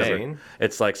do they What's the make? cuisine?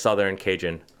 It's like Southern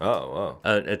Cajun. Oh,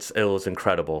 wow. It was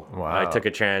incredible. Wow. I took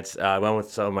a chance. I went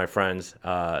with some of my friends.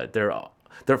 Their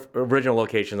original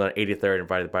location's on 83rd and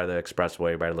by the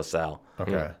expressway by LaSalle.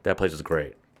 Okay. That place was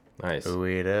great. Nice. Ooh,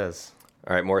 it is.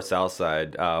 All right, more South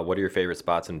Side. What are your favorite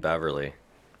spots in Beverly?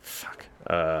 Fuck.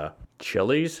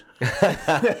 Chili's. They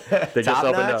just Top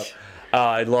opened Notch? up.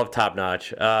 I love Top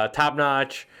Notch. Top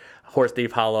Notch, Horse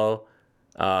Thief Hollow,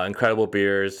 incredible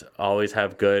beers. Always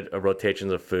have good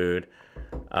rotations of food.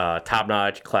 Top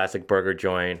Notch, classic burger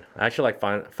joint. I actually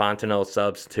like Fontenelle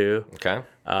subs too. Okay.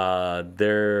 I think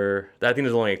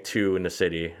there's only 2 in the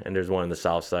city, and there's one in the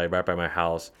South Side right by my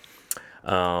house.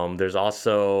 There's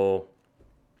also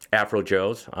Afro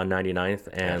Joe's on 99th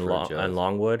and Afro Joe's. and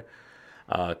Longwood.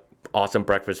 Awesome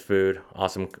breakfast food,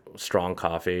 awesome strong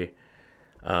coffee.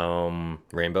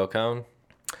 Rainbow Cone.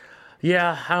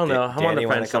 Yeah, I don't know. I'm on Danny the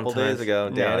went fence a couple sometimes. days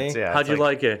ago. Yeah, Danny? How'd you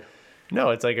like it? No,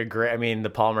 it's like a great. I mean, the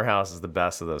Palmer House is the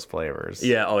best of those flavors.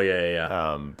 Yeah. Oh yeah,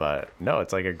 yeah. But no,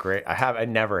 it's like a great. I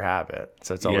never have it,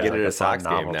 so it's always get like it at a a Sox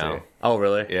fun game novelty. now. Oh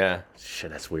really? Yeah.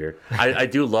 Shit, that's weird. I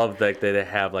do love that they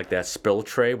have like that spill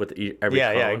tray with every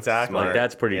Yeah, cone. yeah, exactly. Like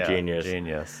that's pretty Yeah, genius.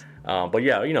 Genius. But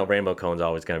yeah, Rainbow Cone's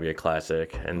always gonna be a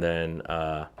classic. And then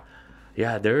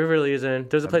yeah, there really isn't.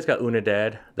 There's a place called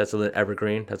Unidad. That's a little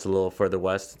evergreen. That's a little further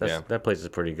west. That place is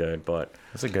pretty good. But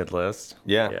That's a good list.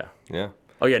 Yeah. Yeah. Yeah.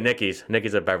 oh yeah, Nicky's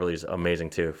at Beverly's amazing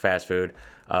too. Fast food,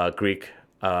 Greek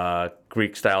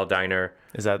style diner.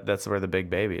 That's where the big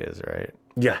baby is, right?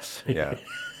 Yes. Yeah.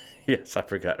 Yes, I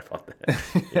forgot about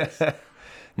that.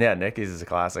 Yeah, Nicky's is a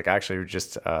classic. Actually,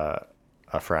 just a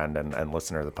a friend and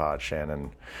listener of the pod,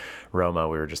 Shannon Roma.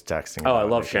 We were just texting. Oh, I about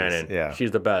love it. Shannon. Yeah,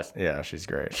 She's the best. yeah, she's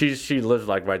great. She lives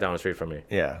like right down the street from me.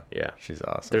 Yeah, Yeah. she's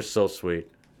awesome. They're so sweet.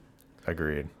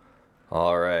 Agreed.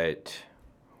 All right.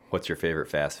 What's your favorite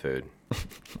fast food?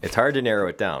 It's hard to narrow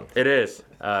it down. It is.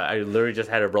 I literally just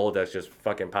had a Rolodex just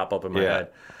fucking pop up in my head.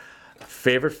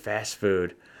 Favorite fast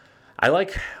food. I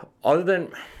like,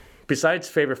 besides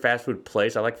favorite fast food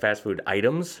place, I like fast food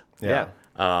items. Yeah.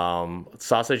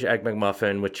 Sausage egg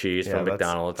McMuffin with cheese from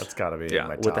McDonald's. That's got to be Yeah. in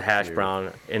my with the top hash two.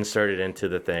 brown inserted into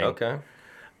the thing. Okay.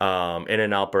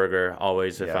 In-N-Out burger,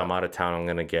 always if Yeah. I'm out of town, I'm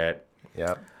going to get.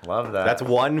 Yep, love that. That's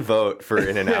one vote for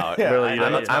In-N-Out. yeah, Really,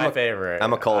 it's I'm my favorite.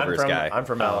 I'm a Culver's guy. I'm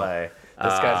from LA.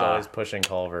 This guy's always pushing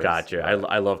Culver's. Gotcha.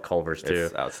 I love Culver's too.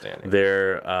 It's outstanding.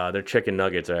 Their chicken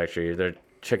nuggets are actually, their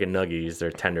chicken nuggies,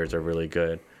 their tenders are really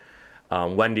good.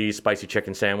 Wendy's spicy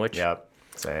chicken sandwich. Yep,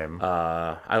 same.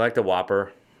 I like the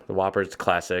Whopper. The Whopper's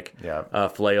classic.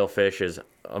 Yep. Filet-O-Fish is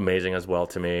amazing as well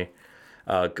to me.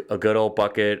 A good old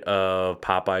bucket of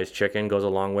Popeye's chicken goes a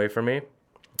long way for me.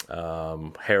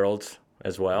 Harold's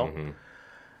as well.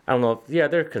 I don't know. Yeah,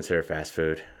 they're considered fast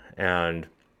food. And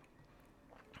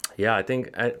yeah, I think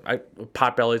I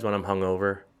Potbelly's when I'm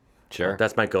hungover. Sure.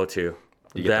 That's my go-to.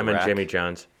 You get Them the and rack? Jimmy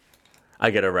John's. I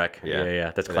get a wreck.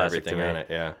 Yeah. That's With classic to everything me. on it.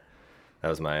 Yeah. That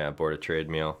was my board of trade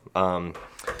meal. Oh,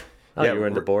 you were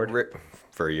in the board?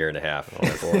 For a year and a half.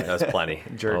 That was plenty.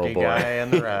 Jerky oh, boy. guy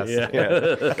and the rest.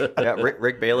 Yeah. Yeah,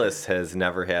 Rick Bayless has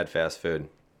never had fast food.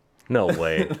 No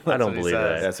way. I don't what he believe says.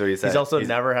 that. That's what he said. He's also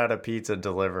never had a pizza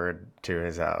delivered to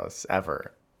his house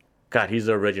ever. God, he's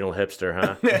the original hipster,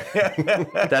 huh?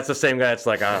 That's the same guy that's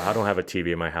like, I don't have a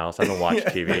TV in my house. I don't watch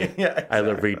TV. Yeah, I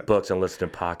read books and listen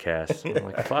to podcasts. I'm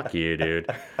like, fuck you, dude.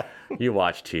 You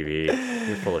watch TV.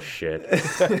 You're full of shit.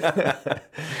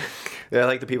 Yeah, I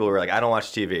like the people who are like, I don't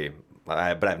watch TV, but I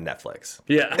have Netflix.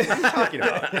 Yeah.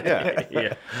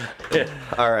 Yeah. Yeah.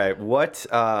 All right. What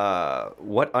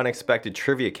unexpected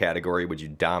trivia category would you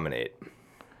dominate?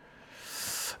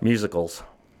 Musicals.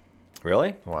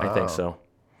 Really? Wow. I think so.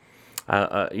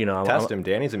 Test him.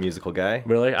 Danny's a musical guy.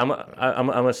 Really, I'm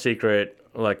a secret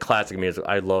like classic music.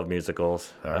 I love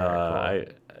musicals. right,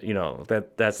 cool.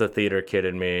 That's the theater kid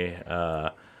in me.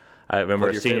 I remember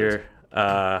What are a senior.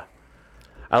 I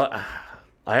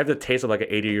have the taste of like an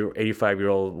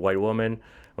 85-year-old white woman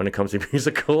when it comes to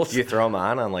musicals. Do you throw them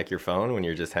on like your phone when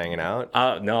you're just hanging out?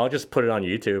 No, I'll just put it on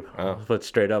YouTube. But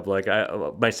straight up, like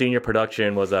my senior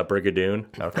production was Brigadoon.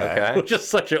 Okay. Which is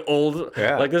such an old,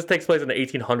 Yeah. like this takes place in the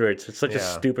 1800s. It's such a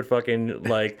Yeah. stupid fucking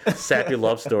like sappy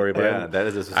love story, but Yeah, that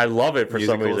is as I love it for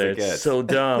some musical as reason. it It's gets. so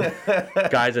dumb.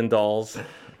 Guys and Dolls.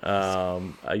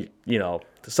 Some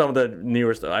of the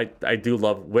newer stuff. I do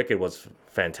love. Wicked was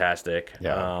fantastic.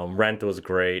 Yeah. Rent was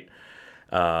great.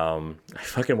 I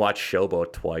fucking watched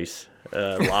Showboat twice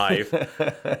live.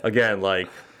 Again, like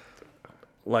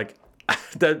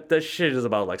that shit is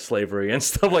about like slavery and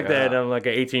stuff like that. And I'm like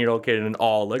an 18-year-old kid in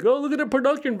awe, like, oh, look at the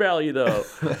production value though.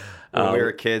 When we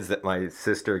were kids, that my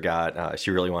sister got,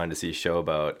 she really wanted to see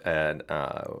Showboat, and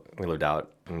we lived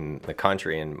out in the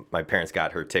country, and my parents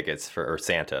got her tickets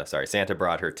Santa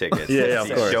brought her tickets Yeah, to of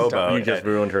see course. Showboat. You just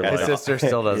ruined her Yeah, His life. sister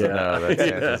still doesn't know that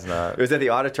Santa's not. It was at the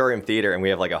auditorium theater, and we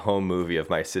have like a home movie of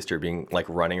my sister being like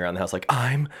running around the house, like,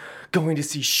 I'm going to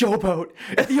see Showboat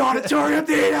at the auditorium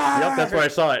theater. Yep, that's where I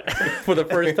saw it for the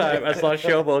first time. I saw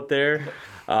Showboat there.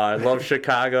 I love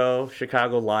Chicago.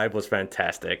 Chicago Live was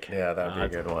fantastic. Yeah, that'd be a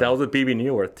good one. That was with BB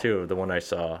Newirth too, the one I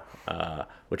saw,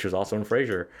 which was also in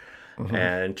Frasier.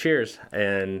 And Cheers.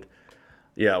 And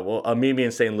yeah, well, Mimi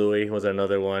in St. Louis was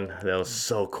another one that was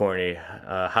so corny.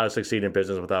 How to Succeed in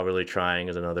Business Without Really Trying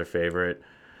is another favorite.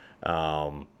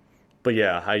 But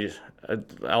yeah,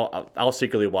 I'll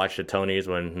secretly watch the Tonys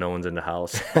when no one's in the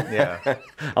house. Yeah,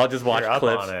 I'll just watch You're up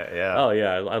clips. on it, yeah. Oh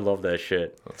yeah, I love that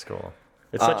shit. that's cool.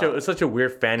 It's such a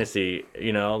weird fantasy,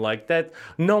 like that.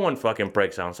 No one fucking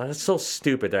breaks down. So it's so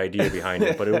stupid, the idea behind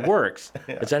it, but it works.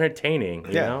 It's entertaining,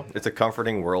 you know. It's a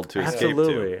comforting world to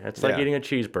Absolutely, escape to. it's like Yeah. eating a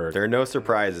cheeseburger. There are no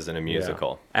surprises in a Yeah.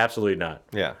 musical. Absolutely not.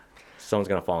 Yeah. Someone's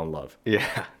gonna fall in love. Yeah.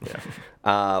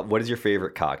 What is your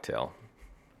favorite cocktail?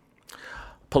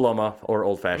 Paloma or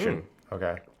old fashioned.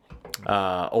 Okay.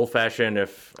 Old fashioned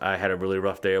if I had a really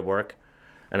rough day at work,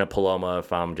 and a Paloma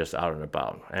if I'm just out and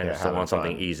about and Yeah, just having want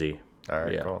something fun. easy. All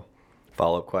right. Yeah. Cool.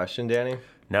 Follow-up question, Danny?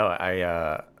 No,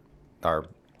 our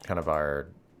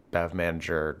Bev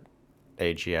manager,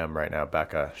 AGM right now,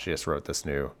 Becca. She just wrote this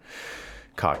new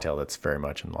cocktail that's very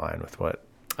much in line with what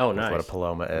Oh, with what a nice.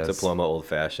 Paloma is. It's a Paloma Old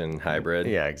Fashioned hybrid.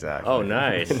 Yeah, exactly. Oh,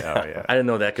 nice. Oh, yeah. I didn't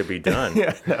know that could be done.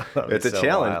 It's a so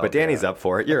challenge, wild, but Danny's yeah. up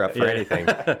for it. You're up for anything.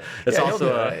 It's Yeah, also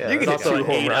he'll do it, yeah. a, You it's can also hit an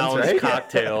 2 home runs, 8-ounce right?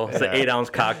 cocktail. It's an 8-ounce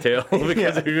cocktail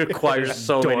because it requires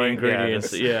so many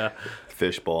ingredients. Yeah.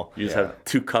 Fishbowl. You just have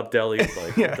 2 cup delis.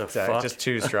 Like, what the Exactly. fuck? Just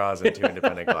 2 straws and 2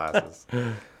 independent glasses.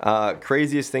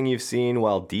 Craziest thing you've seen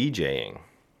while DJing?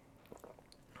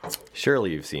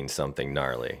 Surely you've seen something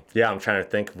gnarly. Yeah, I'm trying to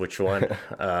think of which one.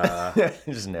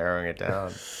 Just narrowing it down.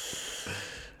 Let's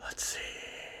see.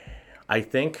 I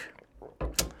think.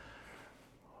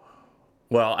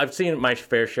 Well, I've seen my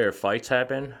fair share of fights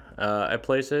happen at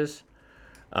places.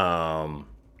 That's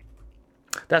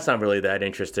not really that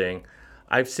interesting.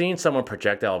 I've seen someone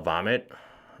projectile vomit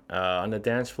on the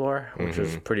dance floor, which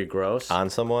was pretty gross. On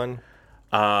someone?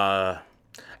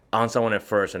 On someone at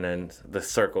first, and then the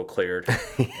circle cleared,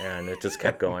 and it just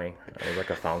kept going. It was like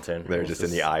a fountain. They're It was just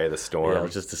in the eye of the storm. Yeah, it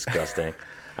was just disgusting.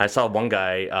 I saw one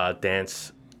guy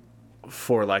dance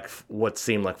for like what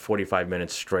seemed like 45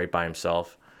 minutes straight by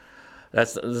himself.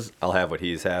 That's I'll have what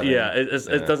he's having. yeah.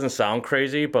 It doesn't sound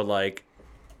crazy, but like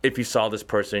if you saw this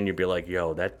person, you'd be like,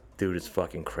 "Yo, that dude is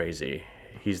fucking crazy.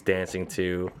 He's dancing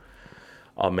to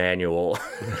a manual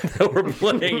that we're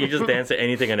playing. You just dance to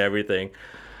anything and everything."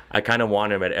 I kind of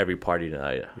want him at every party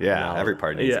tonight. Yeah, Now. every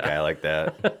party needs a guy like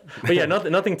that. But yeah,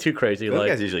 nothing too crazy. Those Like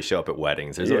guys usually show up at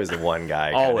weddings. There's always the one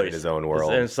guy kind of always in his own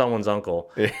world. and someone's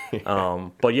uncle.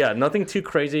 But yeah, nothing too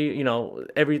crazy. You know,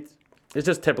 it's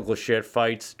just typical shit: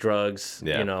 fights, drugs,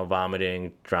 Yeah.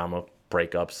 vomiting, drama,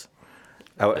 breakups.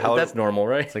 How, That's normal,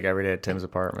 right? It's like every day at Tim's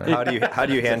apartment. how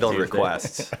do you handle Tuesday.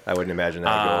 requests? I wouldn't imagine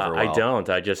that would go over well. I don't.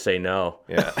 I just say no,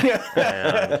 Yeah.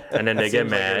 and then they get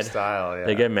Seems like your mad. style, yeah.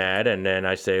 They get mad, and then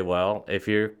I say, well, if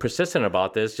you're persistent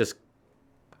about this, just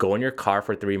go in your car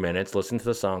for 3 minutes, listen to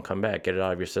the song, come back, get it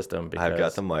out of your system. Because... I've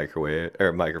got the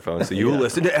microphone, so you will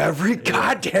listen to every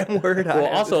goddamn word. Well,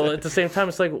 also at the same time,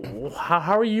 it's like,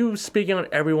 how are you speaking on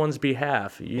everyone's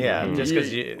behalf? Just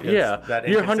because you're that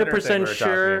 100% sure.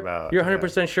 sure. You're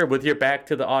 100% sure with your back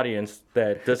to the audience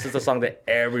that this is the song that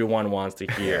everyone wants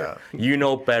to hear. You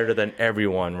know better than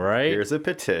everyone, right? Here's a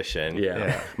petition.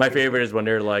 Yeah. My favorite is when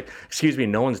they're like, "Excuse me,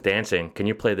 no one's dancing. Can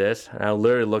you play this?" And I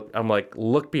literally look. I'm like,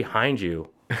 "Look behind you.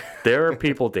 There are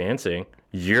people dancing.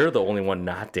 You're the only one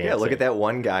not dancing." Yeah, look at that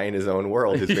one guy in his own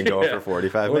world who's been going for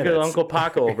 45 Look minutes. at Uncle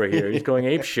Paco over here. He's going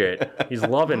ape shit. He's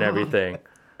loving everything.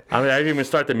 I mean, I didn't even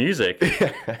start the music.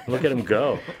 Look at him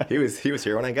go. He was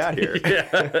here when I got here.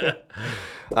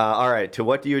 All right. To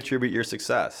what do you attribute your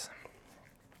success?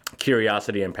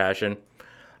 Curiosity and passion.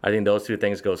 I think those 2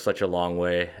 things go such a long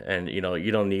way. And you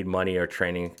don't need money or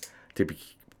training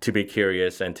to be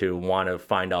curious and to want to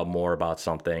find out more about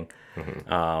something.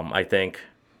 I think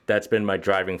that's been my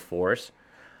driving force.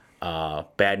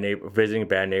 Visiting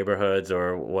bad neighborhoods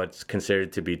or what's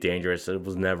considered to be dangerous, it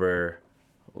was never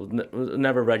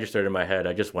registered in my head.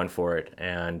 I just went for it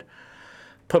and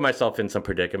put myself in some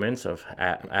predicaments.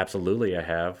 Absolutely, I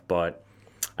have, but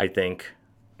I think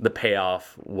the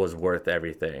payoff was worth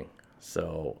everything.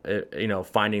 So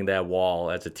finding that wall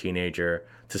as a teenager,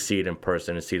 to see it in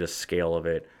person and see the scale of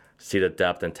it, see the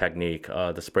depth and technique,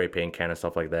 the spray paint can and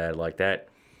stuff like that,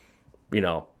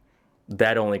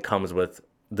 that only comes with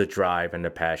the drive and the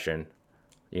passion,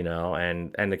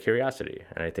 and the curiosity.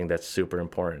 And I think that's super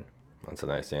important. That's a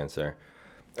nice answer.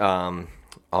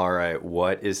 All right.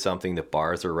 What is something that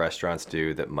bars or restaurants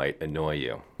do that might annoy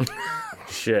you?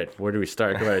 Shit, where do we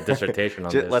start? Give a dissertation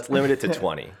on this. Let's limit it to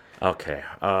 20 Okay.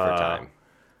 for time.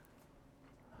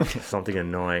 Something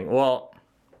annoying. Well,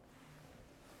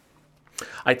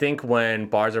 I think when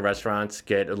bars or restaurants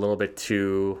get a little bit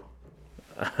too,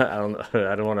 I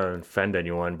don't want to offend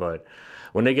anyone, but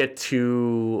when they get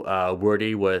too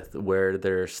wordy with where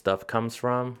their stuff comes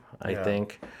from, I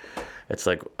think it's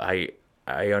like I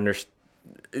understand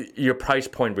your price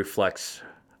point reflects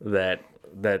that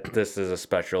this is a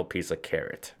special piece of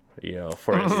carrot.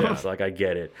 For instance, like I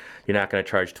get it. You're not going to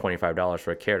charge $25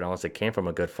 for a carrot unless it came from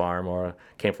a good farm or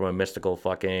came from a mystical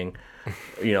fucking,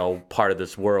 part of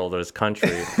this world or this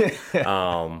country.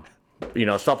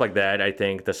 Stuff like that. I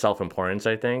think the self-importance.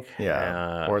 I think.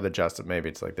 Yeah. Or maybe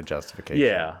it's like the justification.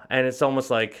 Yeah, and it's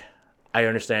almost like I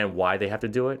understand why they have to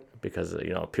do it because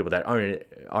people that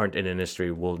aren't in the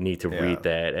industry will need to read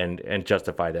that and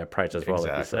justify that price as well,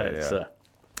 like you said. Yeah. So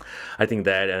I think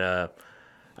that.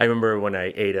 I remember when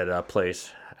I ate at a place,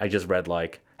 I just read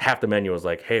like half the menu was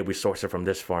like, "Hey, we source it from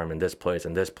this farm and this place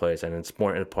and this place," and it's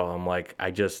more. I'm like, I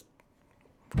just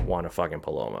want a fucking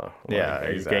Paloma. Yeah, Are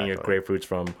you exactly. getting your grapefruits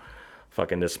from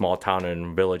fucking this small town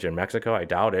and village in Mexico? I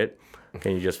doubt it.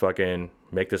 Can you just fucking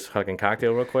make this fucking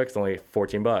cocktail real quick? It's only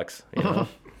 $14.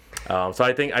 So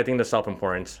I think the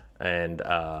self-importance and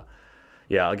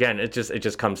yeah, again, it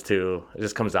just comes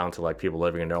down to like people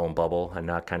living in their own bubble and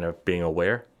not kind of being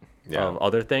aware of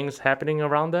other things happening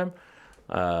around them.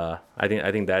 I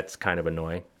think that's kind of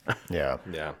annoying. Yeah.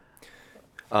 Yeah.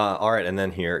 All right, and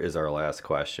then here is our last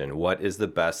question. What is the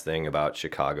best thing about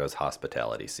Chicago's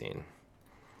hospitality scene?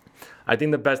 I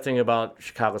think the best thing about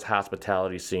Chicago's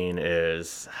hospitality scene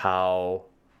is how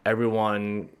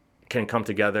everyone can come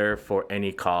together for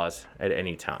any cause at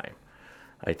any time.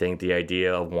 I think the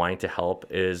idea of wanting to help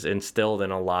is instilled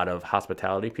in a lot of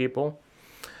hospitality people.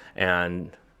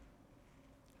 And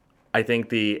I think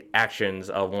the actions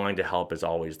of wanting to help is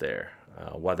always there,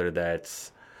 whether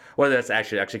that's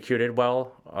actually executed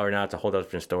well or not, it's a whole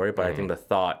different story. But I think the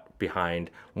thought behind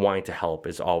wanting to help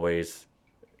is always,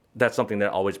 that's something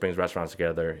that always brings restaurants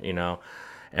together, you know?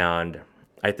 And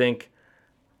I think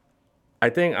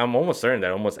I'm almost certain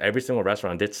that almost every single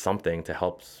restaurant did something to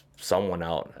help someone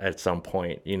out at some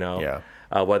point, you know? Yeah.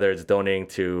 Whether it's donating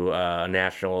to a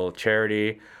national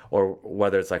charity or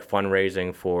whether it's like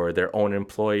fundraising for their own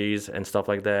employees and stuff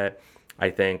like that. I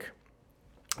think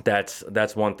that's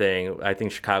one thing. I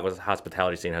think Chicago's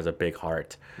hospitality scene has a big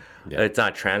heart. Yeah. It's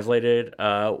not translated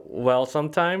well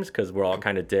sometimes because we're all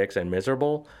kind of dicks and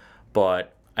miserable,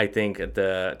 but I think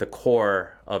the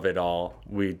core of it all,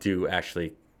 we do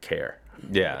actually care.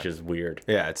 Yeah, which is weird.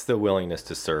 Yeah, it's the willingness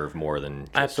to serve more than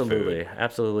just absolutely, food.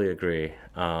 Absolutely agree.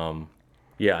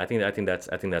 Yeah, I think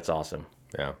that's awesome.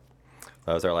 Yeah,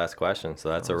 that was our last question, so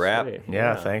that's a wrap. Sweet.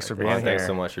 Yeah, thanks for being here. Thanks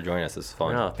so much for joining us. This is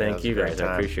fun. No, thank you guys.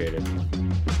 I appreciate it.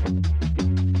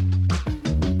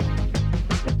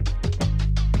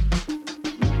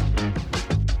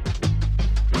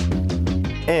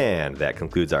 And that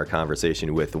concludes our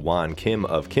conversation with Kim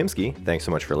of Kimski. Thanks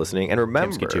so much for listening. And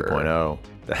remember... Kimski 2.0.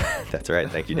 That's right.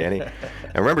 Thank you, Danny.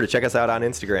 And remember to check us out on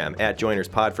Instagram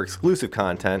 @JoinersPod for exclusive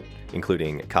content,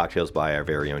 including cocktails by our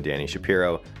very own Danny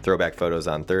Shapiro, throwback photos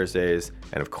on Thursdays,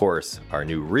 and of course, our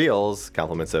new reels,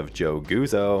 compliments of Joe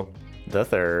Guzzo. The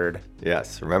third.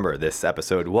 Yes. Remember, this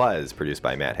episode was produced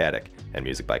by Matt Haddock and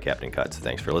music by Captain Cuts.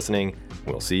 Thanks for listening.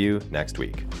 We'll see you next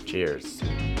week. Cheers.